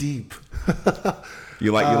 Deep.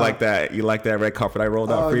 You like that red carpet I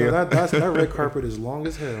rolled out for you? That red carpet is long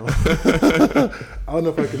as hell. I don't know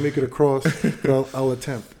if I can make it across, but I'll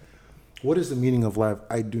attempt. What is the meaning of life?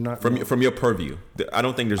 I do not know. From your purview. I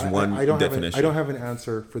don't think there's one definition. I don't have an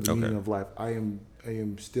answer for the meaning of life. I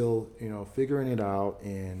am still, figuring it out,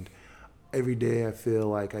 and every day I feel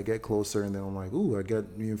like I get closer, and then I'm like, ooh, I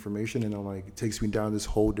get new information, and I'm like, it takes me down this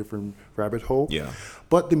whole different rabbit hole. Yeah.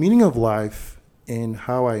 But the meaning of life and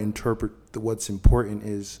how I interpret what's important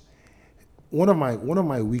is one of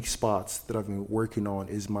my weak spots that I've been working on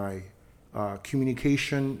is my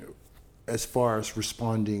communication as far as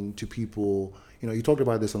responding to people. You talked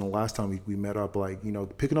about this on the last time we met up, like,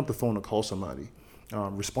 picking up the phone to call somebody,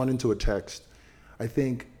 responding to a text. I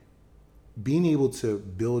think being able to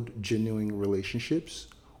build genuine relationships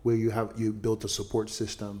where you built a support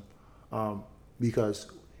system, because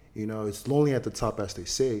it's lonely at the top, as they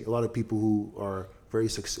say. A lot of people who are very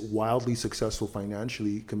wildly successful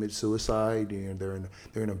financially commit suicide, and they're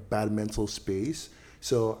in a bad mental space.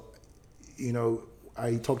 So,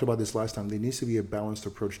 I talked about this last time. There needs to be a balanced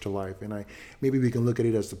approach to life, and maybe we can look at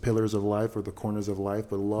it as the pillars of life or the corners of life.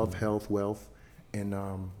 But love, health, wealth, and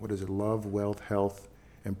love, wealth, health,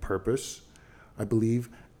 and purpose. I believe.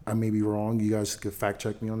 I may be wrong. You guys could fact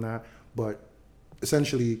check me on that. But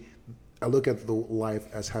essentially, I look at the life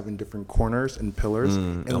as having different corners and pillars,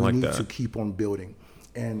 and we need to keep on building.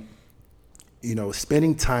 And,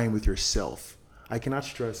 spending time with yourself. I cannot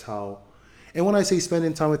stress how, and when I say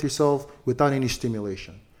spending time with yourself without any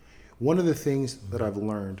stimulation, one of the things that I've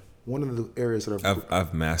learned, one of the areas that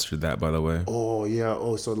I've mastered that, by the way. Oh yeah.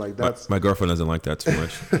 Oh, so like that's my girlfriend doesn't like that too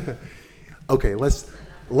much. Okay, let's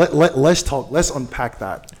talk. Let's unpack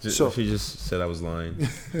that. She just said I was lying.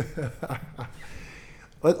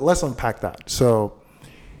 Let's unpack that. So,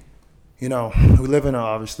 we live in an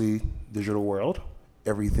obviously digital world.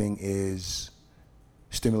 Everything is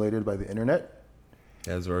stimulated by the internet.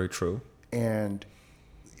 That's very true. And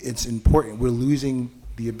it's important. We're losing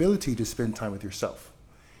the ability to spend time with yourself.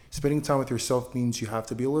 Spending time with yourself means you have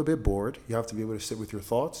to be a little bit bored. You have to be able to sit with your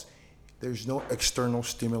thoughts. There's no external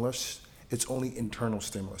stimulus. It's only internal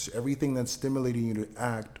stimulus. Everything that's stimulating you to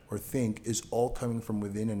act or think is all coming from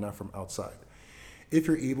within and not from outside. If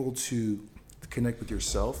you're able to connect with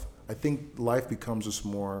yourself, I think life becomes just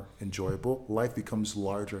more enjoyable. Life becomes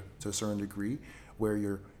larger to a certain degree, where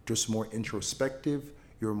you're just more introspective,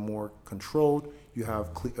 you're more controlled, you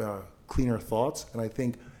have cleaner thoughts. And I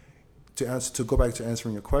think to go back to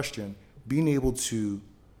answering your question, being able to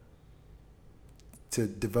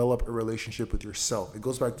develop a relationship with yourself, it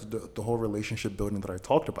goes back to the whole relationship building that I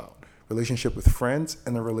talked about. Relationship with friends,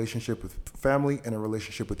 and a relationship with family, and a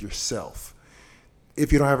relationship with yourself.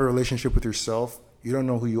 If you don't have a relationship with yourself, you don't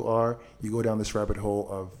know who you are, you go down this rabbit hole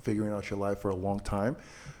of figuring out your life for a long time.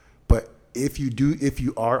 But if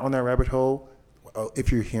you are on that rabbit hole,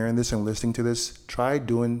 if you're hearing this and listening to this, try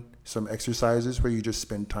doing some exercises where you just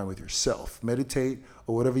spend time with yourself, meditate,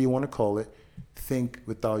 or whatever you want to call it. Think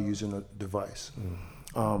without using a device.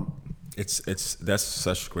 That's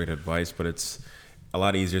such great advice, but it's a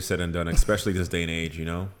lot easier said than done, especially this day and age, you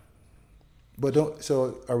know. But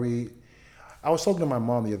I was talking to my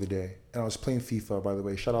mom the other day, and I was playing FIFA. By the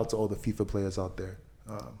way, shout out to all the FIFA players out there.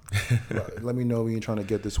 Let me know when you're trying to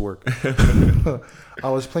get this work. I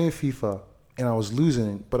was playing FIFA and I was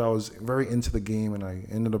losing, but I was very into the game and I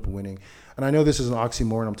ended up winning. And I know this is an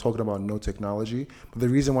oxymoron. I'm talking about no technology, but the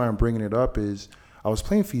reason why I'm bringing it up is I was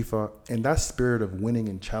playing FIFA, and that spirit of winning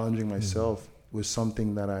and challenging myself was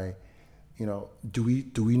something that do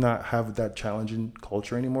we not have that challenging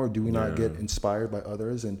culture anymore? Do we not get inspired by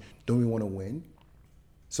others, and don't we want to win?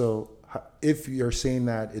 So if you're saying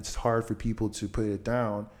that it's hard for people to put it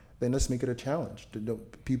down, then let's make it a challenge.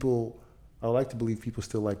 I like to believe people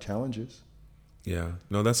still like challenges. Yeah,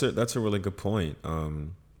 no, that's a really good point.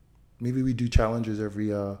 Maybe we do challenges every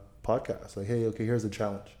podcast. Like, hey, okay, here's a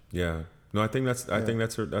challenge. Yeah, no, I think that's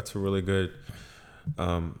a really good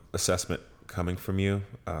assessment coming from you.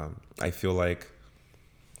 I feel like,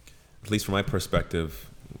 at least from my perspective,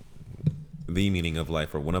 the meaning of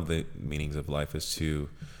life, or one of the meanings of life, is to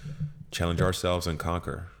challenge ourselves and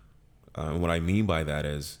conquer. And what I mean by that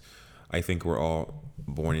is, I think we're all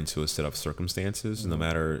born into a set of circumstances, no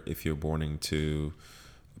matter if you're born into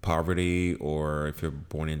poverty or if you're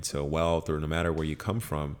born into wealth, or no matter where you come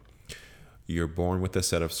from, you're born with a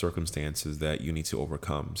set of circumstances that you need to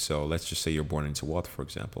overcome. So let's just say you're born into wealth, for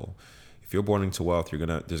example. If you're born into wealth,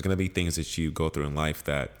 there's gonna be things that you go through in life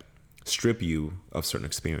that strip you of certain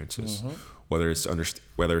experiences. Whether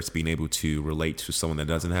it's being able to relate to someone that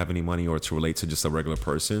doesn't have any money, or to relate to just a regular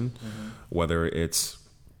person, whether it's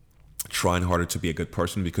trying harder to be a good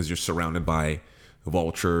person because you're surrounded by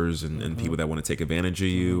vultures and people that want to take advantage of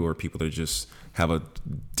you, or people that just have a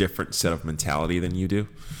different set of mentality than you do.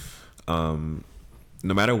 No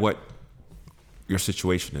matter what your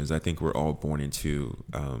situation is, I think we're all born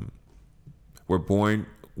we're born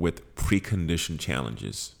with preconditioned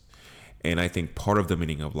challenges. And I think part of the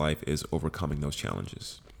meaning of life is overcoming those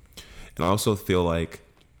challenges. And I also feel like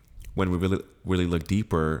when we really, really look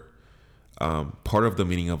deeper, part of the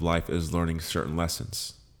meaning of life is learning certain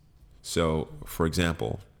lessons. So, for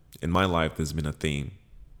example, in my life, there's been a theme,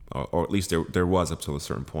 or at least there was up to a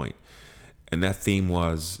certain point. And that theme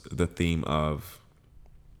was the theme of,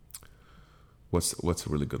 what's a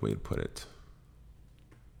really good way to put it?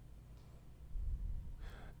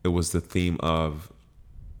 It was the theme of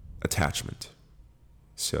attachment.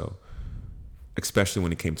 So, especially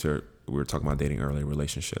when it came to, we were talking about dating earlier,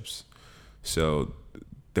 relationships. So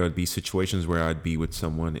there would be situations where I'd be with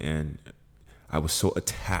someone and I was so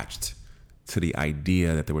attached to the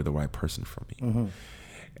idea that they were the right person for me.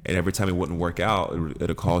 And every time it wouldn't work out, it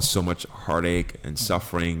would cause so much heartache and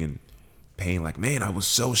suffering and pain. Like, man, I was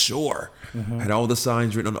so sure. I had all the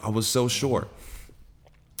signs written on, I was so sure.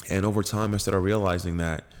 And over time, I started realizing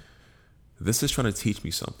that this is trying to teach me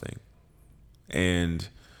something. And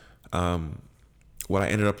what I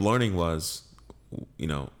ended up learning was,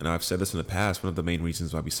 and I've said this in the past, one of the main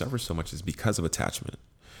reasons why we suffer so much is because of attachment.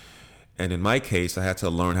 And in my case, I had to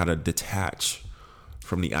learn how to detach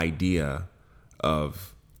from the idea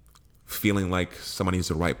of feeling like somebody's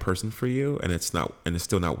the right person for you, and it's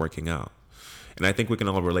still not working out. And I think we can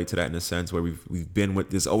all relate to that in a sense where we've been with,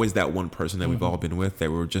 there's always that one person that we've all been with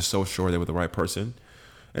that we're just so sure they were the right person.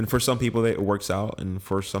 And for some people it works out, and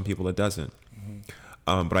for some people it doesn't.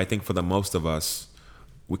 But I think for the most of us,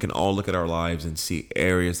 we can all look at our lives and see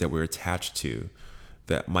areas that we're attached to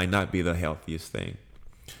that might not be the healthiest thing.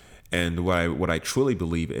 And what I truly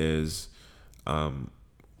believe is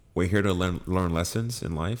we're here to learn lessons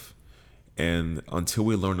in life. And until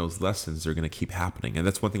we learn those lessons, they're going to keep happening. And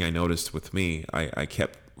that's one thing I noticed with me. I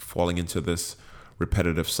kept falling into this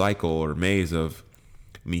repetitive cycle or maze of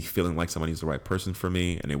me feeling like somebody's the right person for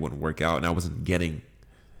me, and it wouldn't work out. And I wasn't getting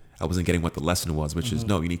what the lesson was, which is,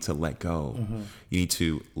 no, you need to let go. You need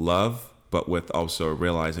to love, but with also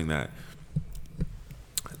realizing that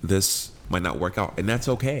this might not work out, and that's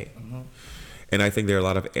okay. And I think there are a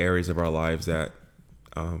lot of areas of our lives that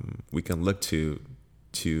we can look to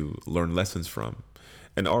learn lessons from.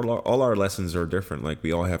 And all our lessons are different. Like,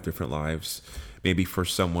 we all have different lives. Maybe for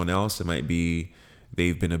someone else, it might be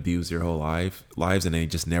they've been abused their whole lives and they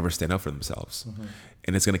just never stand up for themselves.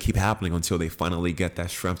 And it's going to keep happening until they finally get that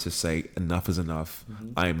strength to say, enough is enough.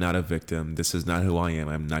 I am not a victim. This is not who I am.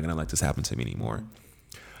 I'm not going to let this happen to me anymore.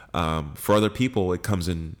 For other people, it comes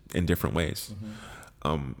in different ways.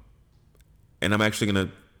 And I'm actually going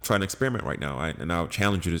to try an experiment right now. And I'll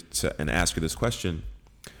challenge you to and ask you this question.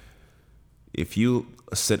 If you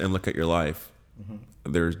sit and look at your life,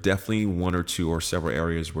 there's definitely one or two or several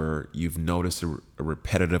areas where you've noticed a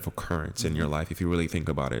repetitive occurrence in your life. If you really think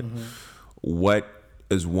about it, what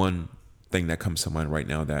is one thing that comes to mind right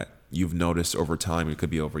now that you've noticed over time? It could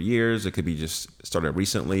be over years. It could be just started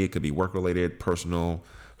recently. It could be work related, personal,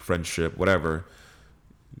 friendship, whatever,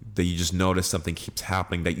 that you just notice something keeps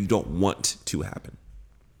happening that you don't want to happen.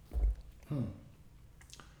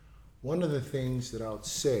 One of the things that I would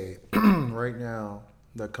say right now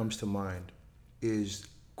that comes to mind is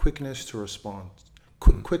quickness to respond.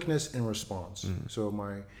 Quickness in response. So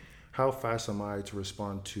how fast am I to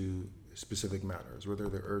respond to specific matters, whether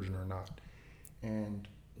they're urgent or not? And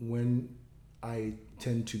when I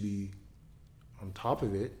tend to be on top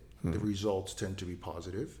of it, the results tend to be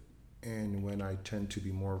positive. And when I tend to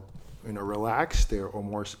be more, relaxed or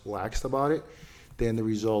more laxed about it, then the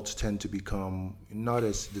results tend to become not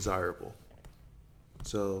as desirable.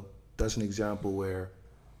 So that's an example where,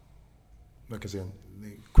 like I said,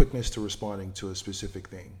 the quickness to responding to a specific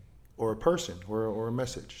thing or a person or a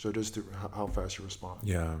message. So just how fast you respond.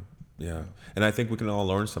 Yeah. And I think we can all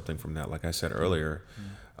learn something from that. Like I said earlier,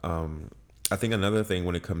 I think another thing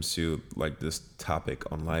when it comes to like this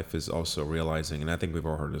topic on life is also realizing, and I think we've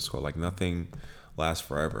all heard this quote, like nothing lasts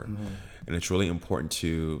forever. And it's really important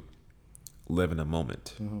to live in a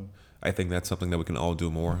moment. I think that's something that we can all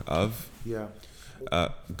do more of. Yeah. No,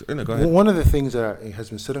 go ahead. One of the things that has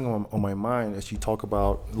been sitting on my mind as you talk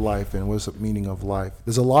about life and what's the meaning of life,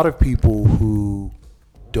 there's a lot of people who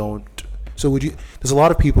don't. There's a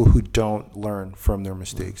lot of people who don't learn from their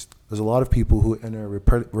mistakes. There's a lot of people who in a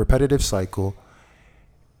repetitive cycle.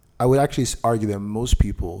 I would actually argue that most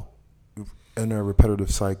people in a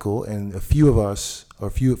repetitive cycle, and a few of us, or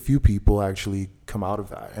few people actually come out of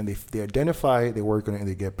that, and they identify, they work on it, and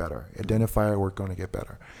they get better. Identify, work on it, get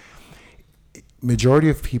better. If majority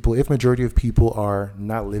of people are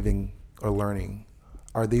not living or learning,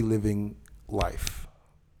 are they living life?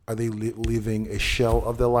 Are they living a shell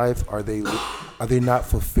of their life? Are they not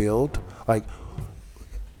fulfilled? Like,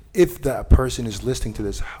 if that person is listening to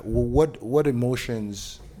this, what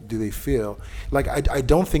emotions do they feel? Like, I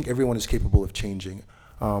don't think everyone is capable of changing.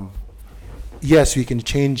 Yes, you can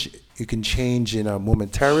change. You can change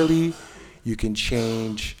momentarily. You can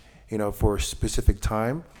change, for a specific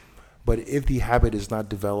time. But if the habit is not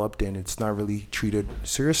developed and it's not really treated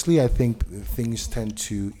seriously, I think things tend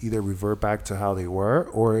to either revert back to how they were,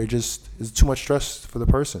 or it just is too much stress for the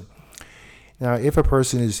person. Now, if a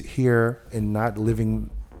person is here and not living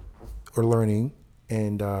or learning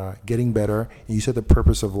and getting better, and you said the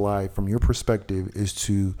purpose of life from your perspective is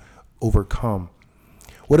to overcome,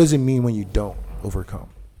 what does it mean when you don't overcome?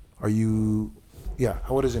 What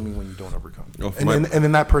does it mean when you don't overcome? And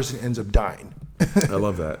then that person ends up dying. I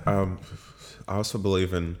love that. I also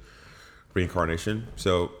believe in reincarnation.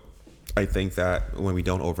 So I think that when we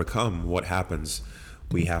don't overcome, what happens?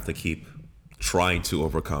 We have to keep trying to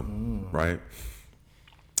overcome, right?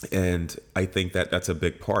 And I think that that's a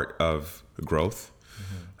big part of growth.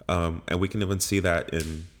 And we can even see that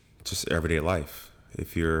in just everyday life.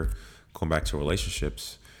 If you're going back to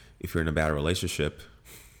relationships, if you're in a bad relationship,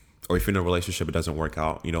 or if you're in a relationship, it doesn't work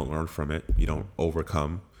out, you don't learn from it, you don't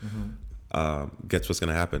overcome. Guess what's going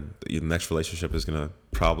to happen? The next relationship is going to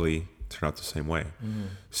probably turn out the same way.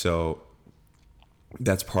 So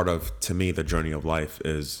that's part of, to me, the journey of life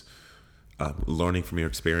is learning from your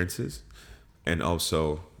experiences and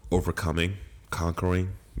also overcoming,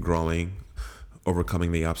 conquering, growing,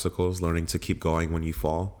 overcoming the obstacles, learning to keep going when you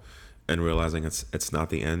fall and realizing it's not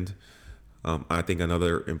the end. I think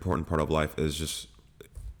another important part of life is just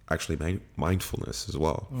actually mindfulness as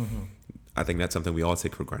well. I think that's something we all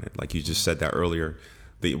take for granted. Like you just said that earlier,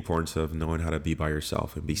 the importance of knowing how to be by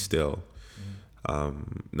yourself and be still,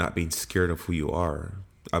 not being scared of who you are.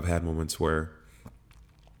 I've had moments where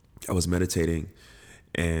I was meditating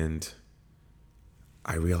and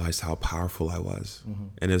I realized how powerful I was.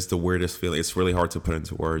 And it's the weirdest feeling. It's really hard to put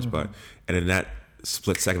into words, and in that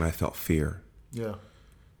split second, I felt fear. Yeah.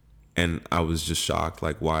 And I was just shocked,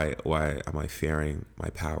 like, why am I fearing my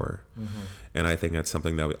power? And I think that's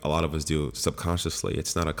something that a lot of us do subconsciously.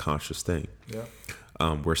 It's not a conscious thing. Yeah.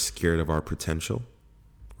 We're scared of our potential,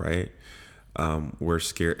 right? We're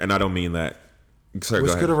scared, and I don't mean that. Sorry, we're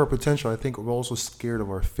go scared ahead. of our potential. I think we're also scared of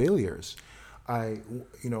our failures.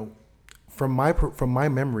 From my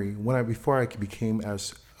memory, before I became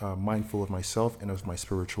as mindful of myself and of my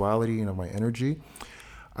spirituality and of my energy,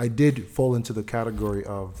 I did fall into the category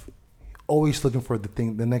of always looking for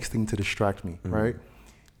the next thing to distract me, right?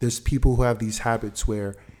 There's people who have these habits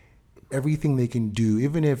where everything they can do,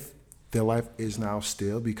 even if their life is now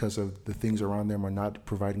still because of the things around them are not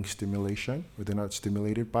providing stimulation, or they're not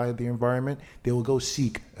stimulated by the environment, they will go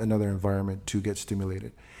seek another environment to get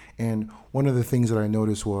stimulated. And one of the things that I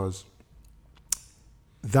noticed was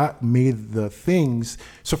that made the things,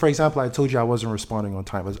 so for example, I told you I wasn't responding on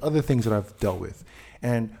time. There's other things that I've dealt with.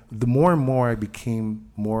 And the more and more I became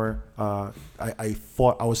more, I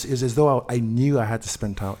thought it's as though I knew I had to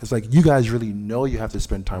spend time. It's like, you guys really know you have to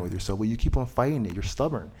spend time with yourself, but you keep on fighting it. You're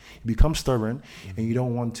stubborn. You become stubborn, and you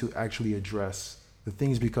don't want to actually address the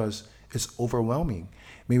things because it's overwhelming.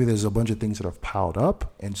 Maybe there's a bunch of things that have piled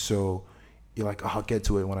up, and so you're like, oh, I'll get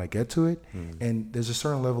to it when I get to it. And there's a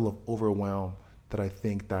certain level of overwhelm that I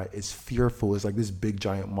think that is fearful. It's like this big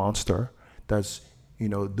giant monster that's,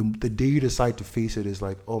 the day you decide to face it is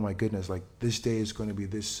like, oh my goodness, like this day is going to be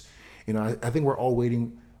this, I think we're all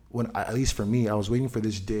waiting, at least for me, I was waiting for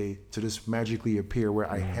this day to just magically appear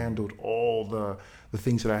where I handled all the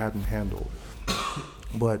things that I hadn't handled.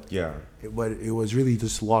 But it was really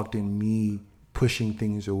just locked in me pushing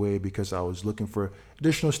things away because I was looking for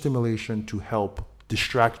additional stimulation to help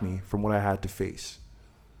distract me from what I had to face.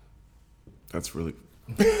 That's really...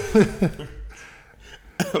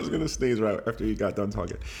 I was going to sneeze right after you got done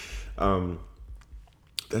talking.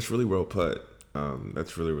 That's really well put.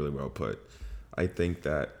 That's really, really well put. I think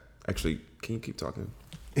that... Actually, can you keep talking?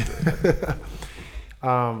 We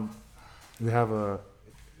have a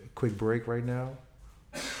quick break right now.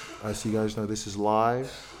 So you guys know this is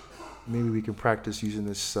live. Maybe we can practice using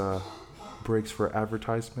this breaks for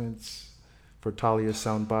advertisements, for Talia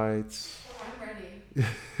sound bites. I'm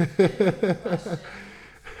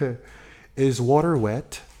ready. Is water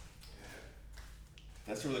wet?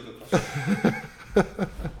 That's a really good question.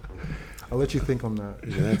 I'll let you think on that.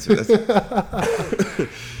 Yeah,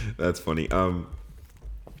 that's funny.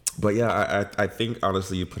 But yeah, I think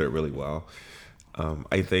honestly you put it really well.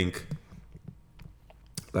 I think,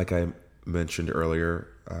 like I mentioned earlier,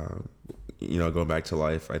 going back to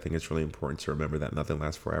life, I think it's really important to remember that nothing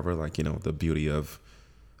lasts forever. Like, the beauty of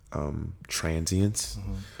transience,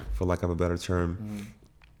 for lack of a better term.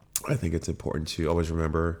 I think it's important to always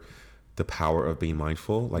remember the power of being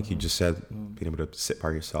mindful. Like you just said, being able to sit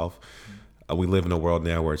by yourself. We live in a world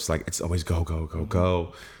now where it's like, it's always go, go, go,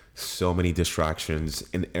 go. So many distractions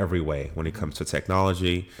in every way, when it comes to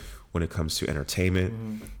technology, when it comes to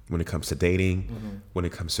entertainment, when it comes to dating, when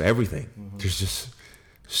it comes to everything. There's just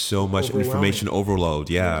so much information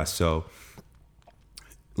overload. Yeah. So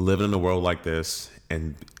living in a world like this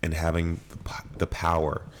and having the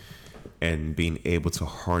power and being able to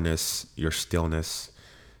harness your stillness,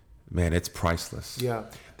 man, it's priceless. Yeah.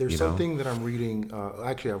 There's something that I'm reading,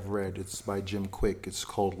 actually I've read, it's by Jim Quick, it's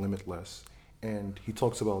called Limitless. And he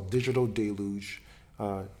talks about digital deluge,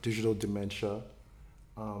 digital dementia.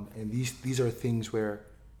 And these are things where,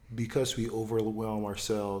 because we overwhelm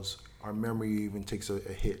ourselves, our memory even takes a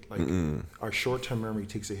hit. Like our short-term memory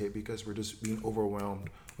takes a hit because we're just being overwhelmed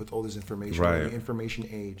with all this information, right. The information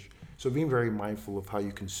age. So being very mindful of how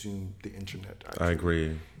you consume the internet. Actually, I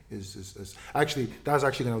agree. Is actually, that's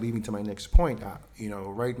actually going to lead me to my next point.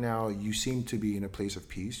 Right now you seem to be in a place of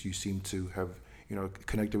peace. You seem to have,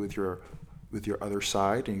 connected with your other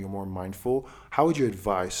side, and you're more mindful. How would you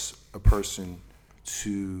advise a person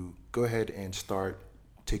to go ahead and start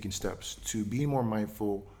taking steps to be more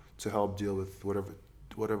mindful, to help deal with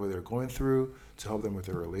whatever they're going through, to help them with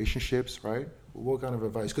their relationships, right? What kind of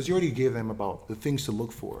advice? Because you already gave them about the things to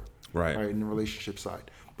look for, right, in the relationship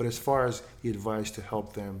side. But as far as the advice to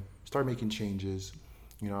help them start making changes,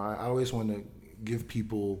 I always want to give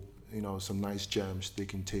people, some nice gems they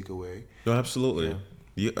can take away. No, absolutely.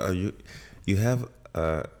 Yeah. You have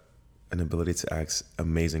an ability to ask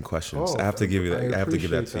amazing questions. I have to give you that. I have to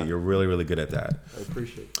give that to you. You're really, really good at that. I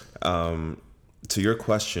appreciate that. To your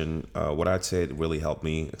question, what I'd say really helped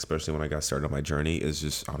me, especially when I got started on my journey, is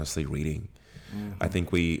just honestly reading. I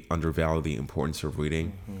think we undervalue the importance of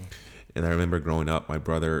reading. And I remember growing up, my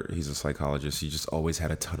brother, he's a psychologist. He just always had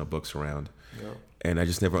a ton of books around. Yep. And I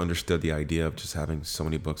just never understood the idea of just having so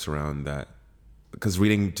many books around that, because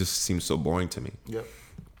reading just seems so boring to me. Yep.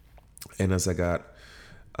 And as I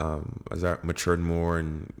matured more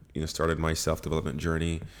and started my self-development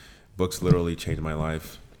journey, books literally changed my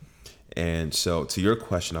life. And so to your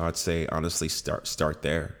question, I would say honestly start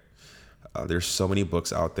there. There's so many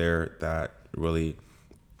books out there that really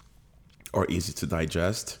are easy to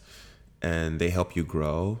digest, and they help you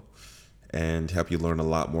grow and help you learn a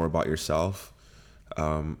lot more about yourself.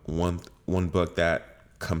 One book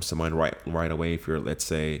that comes to mind right away, if you're, let's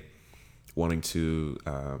say, wanting to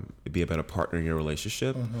be a better partner in your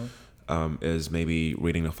relationship, is maybe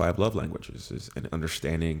reading the 5 love languages and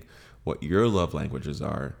understanding what your love languages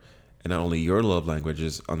are. And not only your love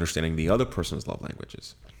languages, understanding the other person's love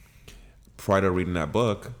languages. Prior to reading that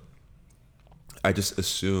book, I just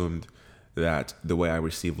assumed that the way I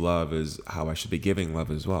receive love is how I should be giving love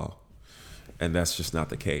as well. And that's just not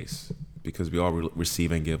the case, because we all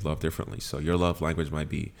receive and give love differently. So your love language might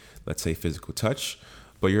be, let's say, physical touch,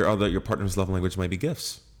 but your partner's love language might be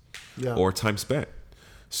gifts or time spent.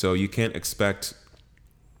 So you can't expect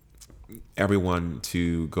everyone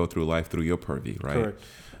to go through life through your purview, right? Correct.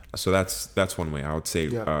 So that's one way I would say.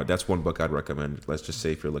 That's one book I'd recommend. Let's just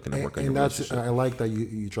say if you're looking to work on your relationship. I like that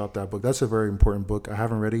you dropped that book. That's a very important book. I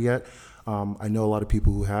haven't read it yet. I know a lot of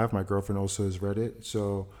people who have. My girlfriend also has read it.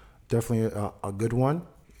 So definitely a good one.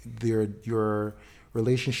 Your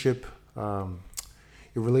relationship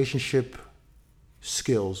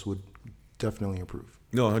skills would definitely improve.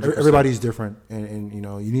 No, 100%. Everybody's different, and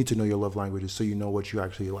you need to know your love languages so you know what you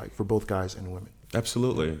actually like for both guys and women.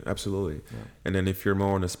 Absolutely. Yeah. And then if you're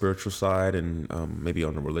more on the spiritual side and maybe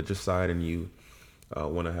on the religious side, and you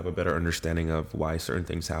want to have a better understanding of why certain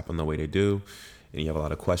things happen the way they do, and you have a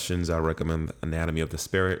lot of questions, I recommend Anatomy of the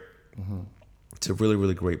Spirit. Mm-hmm. It's a really,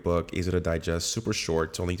 really great book, easy to digest, super short.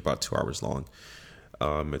 It's only about 2 hours long.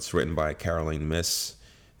 It's written by Caroline Myss,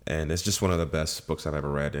 and it's just one of the best books I've ever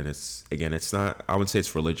read. And it's not, I wouldn't say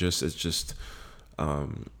it's religious. It's just,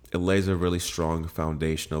 it lays a really strong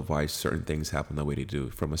foundation of why certain things happen the way they do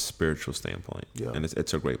from a spiritual standpoint. Yeah. And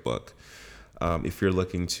it's a great book. If you're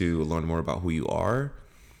looking to learn more about who you are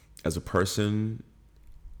as a person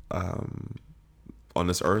on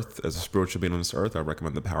this earth, as a spiritual being on this earth, I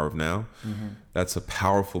recommend The Power of Now. Mm-hmm. That's a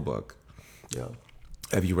powerful book. Yeah.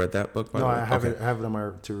 Have you read that book? No, I haven't. I have it on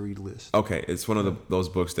my to-read list. Okay. It's one of those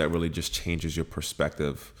books that really just changes your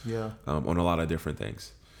perspective on a lot of different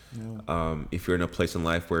things. Yeah. If you're in a place in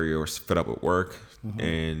life where you're fed up with work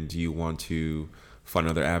and you want to find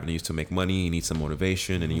other avenues to make money, you need some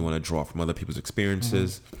motivation, and you want to draw from other people's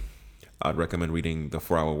experiences, I'd recommend reading The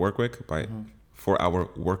 4-Hour Workweek by 4-Hour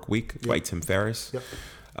Workweek by Tim Ferriss. Yep.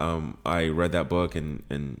 I read that book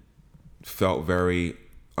and felt very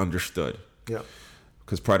understood. Yeah.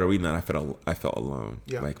 Because prior to reading that, I felt alone.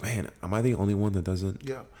 Yeah. Like, man, am I the only one that doesn't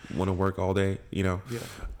want to work all day? Yeah.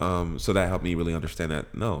 So that helped me really understand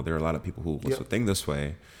that, no, there are a lot of people who also think this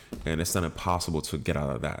way, and it's not impossible to get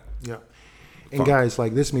out of that. Yeah. And guys,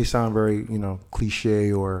 like, this may sound very,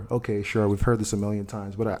 cliche or, okay, sure, we've heard this a million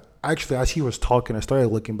times. But actually, as he was talking, I started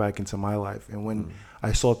looking back into my life. And when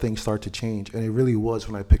I saw things start to change, and it really was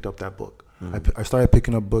when I picked up that book. I started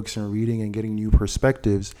picking up books and reading and getting new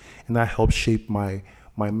perspectives. And that helped shape my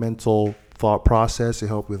mental thought process. It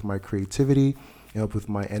helped with my creativity. It helped with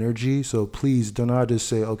my energy. So please do not just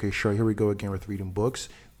say, okay, sure, here we go again with reading books.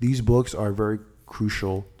 These books are very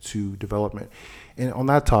crucial to development. And on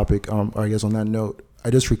that topic, or I guess on that note, I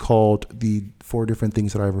just recalled the 4 different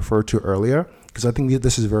things that I referred to earlier, because I think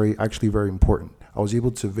this is very important. I was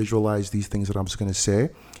able to visualize these things that I'm just going to say,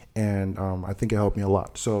 and I think it helped me a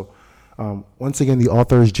lot. So once again, the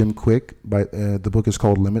author is Jim Quick. The book is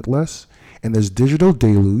called Limitless, and there's digital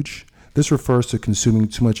deluge. This refers to consuming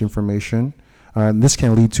too much information. And this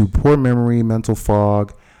can lead to poor memory, mental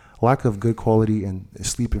fog, lack of good quality, and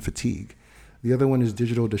sleep and fatigue. The other one is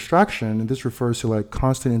digital distraction, and this refers to like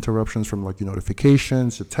constant interruptions from like your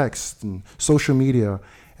notifications, your texts, and social media,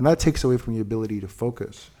 and that takes away from your ability to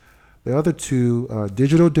focus. The other 2,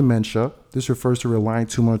 digital dementia. This refers to relying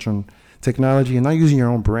too much on technology and not using your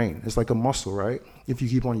own brain. It's like a muscle, right? If you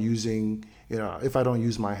keep on using, if I don't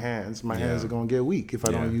use my hands are going to get weak. If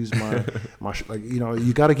I don't use my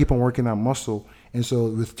you got to keep on working that muscle. And so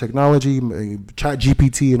with technology, Chat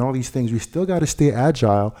GPT and all these things, we still got to stay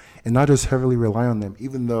agile and not just heavily rely on them,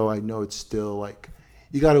 even though I know it's still like,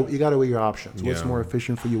 you got to weigh your options. What's more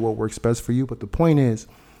efficient for you, what works best for you. But the point is,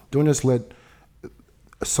 don't just let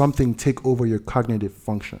something take over your cognitive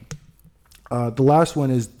function. The last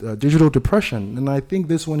one is digital depression, and I think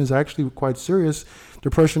this one is actually quite serious.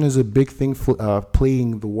 Depression is a big thing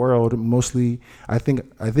plaguing the world, mostly I think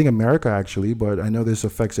America actually, but I know this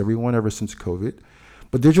affects everyone ever since COVID.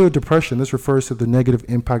 But digital depression, this refers to the negative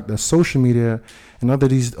impact that social media and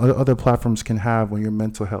other platforms can have on your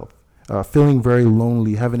mental health. Feeling very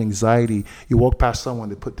lonely, having anxiety. You walk past someone,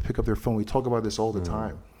 they pick up their phone. We talk about this all the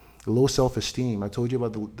time. Low self-esteem. I told you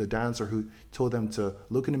about the dancer who told them to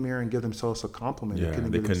look in the mirror and give themselves a compliment. Yeah, they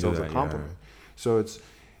couldn't give themselves a compliment. So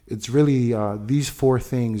it's really these 4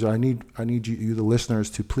 things. I need you the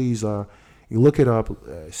listeners to please you look it up.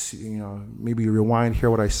 Maybe rewind,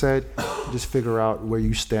 hear what I said, just figure out where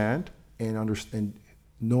you stand and understand,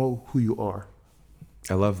 know who you are.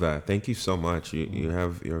 I love that. Thank you so much.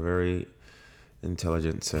 You're very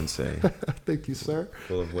intelligent sensei. Thank you, sir.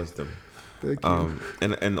 Full of wisdom. Thank you.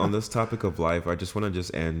 And on this topic of life, I just want to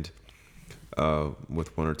just end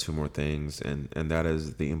with one or two more things, and that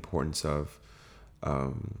is the importance of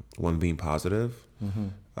one, being positive.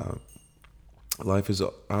 Life is, I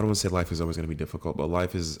don't want to say life is always going to be difficult, but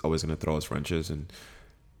life is always going to throw us wrenches, and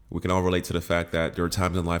we can all relate to the fact that there are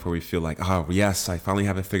times in life where we feel like, oh yes, I finally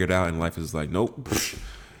have it figured out, and life is like, nope,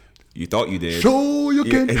 you thought you did. Show you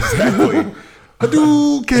can. Exactly.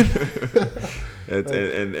 Hadouken.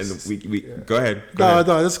 and we go ahead. No,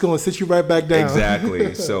 that's going to sit you right back down.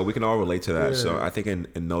 Exactly. So we can all relate to that. Yeah. So I think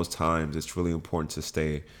in those times, it's really important to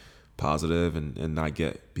stay positive and not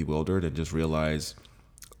get bewildered, and just realize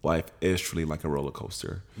life is truly like a roller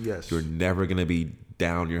coaster. Yes. You're never going to be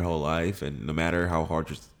down your whole life, and no matter how hard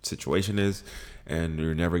your situation is, and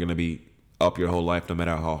you're never going to be up your whole life, no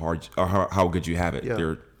matter how hard or how good you have it.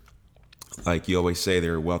 Yeah. Like you always say,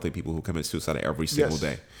 there are wealthy people who commit suicide every single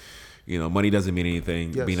day. You know, money doesn't mean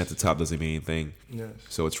anything. Yes. Being at the top doesn't mean anything. Yes.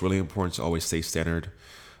 So it's really important to always stay centered,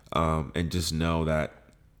 and just know that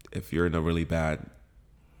if you're in a really bad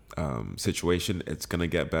situation, it's gonna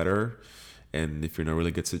get better, and if you're in a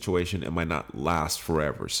really good situation, it might not last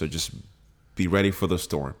forever. So just be ready for the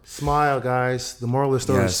storm. Smile, guys. The moral of the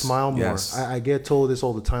story is smile more. Yes. I get told this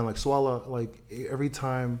all the time. Like, Soala, like every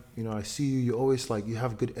time, I see you, you always like, you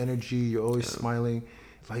have good energy. You're always smiling.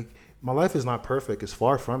 Like, my life is not perfect. It's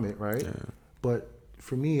far from it, right? Yeah. But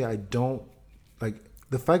for me, I don't, like,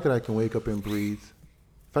 the fact that I can wake up and breathe,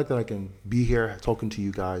 the fact that I can be here talking to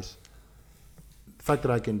you guys, the fact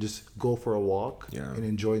that I can just go for a walk and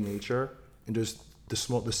enjoy nature and just the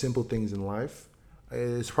simple things in life,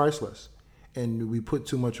 is priceless. And we put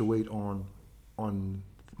too much weight on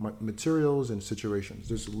materials and situations.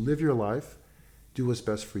 Just live your life, do what's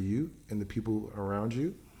best for you and the people around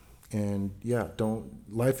you. And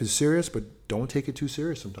life is serious, but don't take it too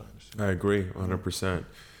serious sometimes. I agree 100%.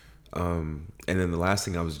 And then the last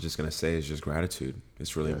thing I was just going to say is just gratitude.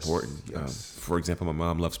 It's really important. Yes. For example, my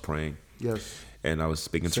mom loves praying. Yes. And I was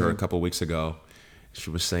speaking to her a couple of weeks ago. She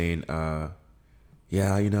was saying, I've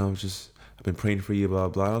been praying for you, blah,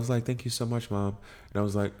 blah. I was like, thank you so much, Mom. And I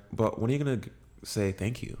was like, but when are you going to say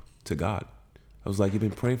thank you to God? I was like, you've been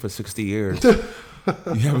praying for 60 years. You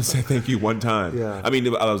haven't said thank you one time. Yeah. I mean,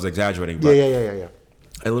 I was exaggerating, but Yeah.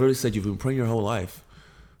 I literally said, you've been praying your whole life.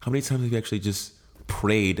 How many times have you actually just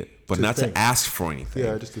prayed, but not to ask for anything?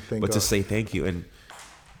 Yeah, just to thank but God. to say thank you. And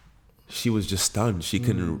she was just stunned. She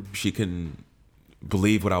couldn't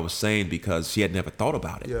believe what I was saying because she had never thought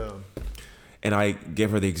about it. Yeah. And I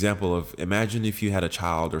gave her the example of, imagine if you had a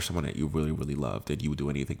child or someone that you really, really loved that you would do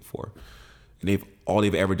anything for. And all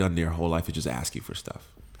they've ever done their whole life is just ask you for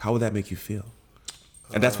stuff. How would that make you feel?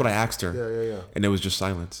 And that's what I asked her. Yeah. And there was just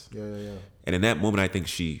silence. Yeah. And in that moment, I think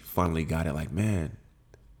she finally got it. Like, man,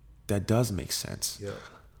 that does make sense. Yeah.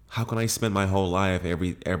 How can I spend my whole life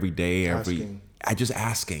every day, I just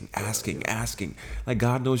asking. Like,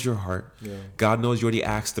 God knows your heart. Yeah. God knows you already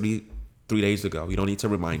asked three days ago. You don't need to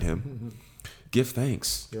remind him. Give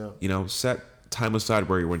thanks. Yeah. Set time aside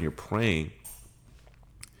where when you're praying,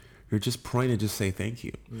 you're just praying to just say thank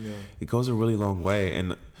you. Yeah. It goes a really long way.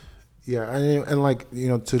 And and like,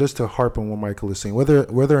 to harp on what Michael is saying,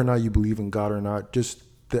 whether or not you believe in God or not, just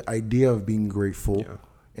the idea of being grateful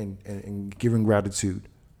and giving gratitude,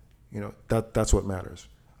 that's what matters.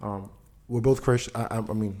 We're both Christian. I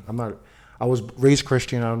was raised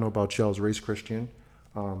Christian. I don't know about you. I was raised Christian.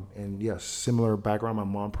 And yes, similar background. My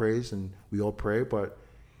mom prays and we all pray, but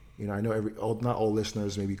I know not all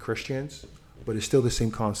listeners may be Christians, but it's still the same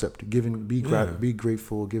concept. Be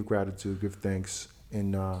grateful, give gratitude, give thanks,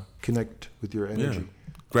 and connect with your energy.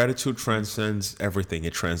 Yeah. Gratitude transcends everything.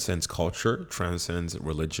 It transcends culture, transcends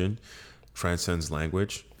religion, transcends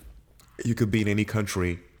language. You could be in any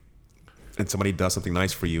country and somebody does something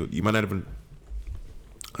nice for you. You might not even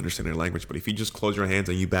understand their language, but if you just close your hands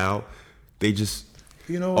and you bow, they just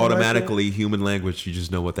automatically, Michael, human language, you just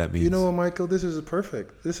know what that means. You know what, Michael? This is a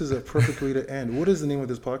perfect way to end. What is the name of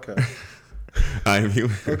this podcast? I am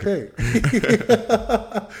human. Okay.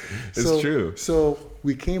 It's true. So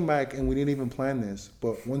we came back and we didn't even plan this,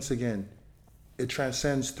 but once again, it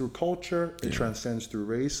transcends through culture. It transcends through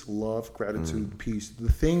race, love, gratitude, peace. The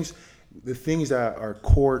things that are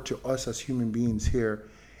core to us as human beings here.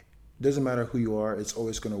 Doesn't matter who you are. It's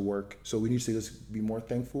always going to work. So we need to just be more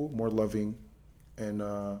thankful, more loving, and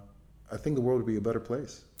I think the world would be a better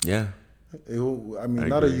place. Yeah.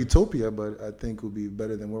 Not a utopia, but I think it would be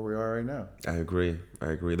better than where we are right now. I agree.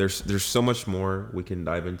 There's so much more we can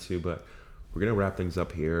dive into, but we're gonna wrap things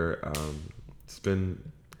up here. It's been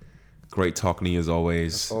Great talking to you as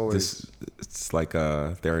always. As always. It's like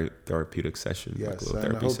a therapeutic session. Yes, like a little and I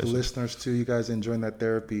therapy hope session. the listeners too, you guys enjoying that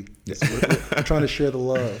therapy. We're trying to share the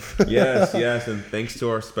love. yes, and thanks to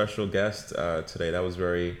our special guest today. That was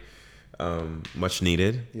very much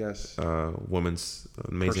needed. Yes.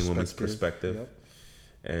 Amazing woman's perspective. Yep.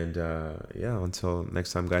 And until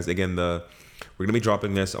next time, guys. Again, we're gonna be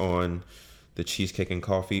dropping this on the Cheesecake and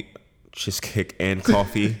Coffee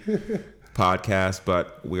podcast,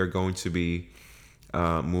 but we are going to be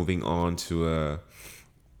moving on to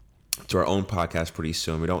our own podcast pretty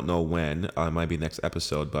soon. We don't know when. It might be next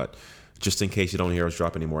episode, but just in case you don't hear us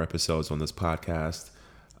drop any more episodes on this podcast,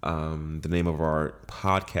 the name of our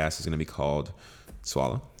podcast is going to be called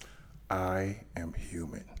Soala. I Am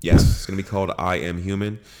Human. Yes, it's going to be called I Am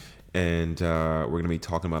Human, and we're going to be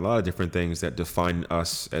talking about a lot of different things that define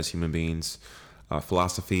us as human beings,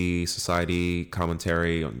 philosophy, society,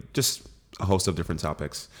 commentary, just a host of different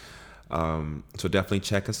topics. So definitely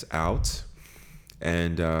check us out.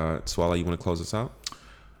 And Soala, you want to close us out?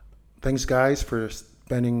 Thanks, guys, for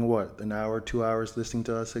spending an hour, 2 hours listening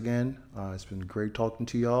to us again. It's been great talking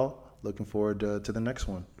to y'all. Looking forward to the next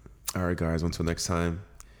one. All right, guys. Until next time.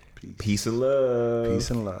 Peace and love.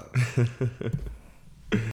 Peace and love.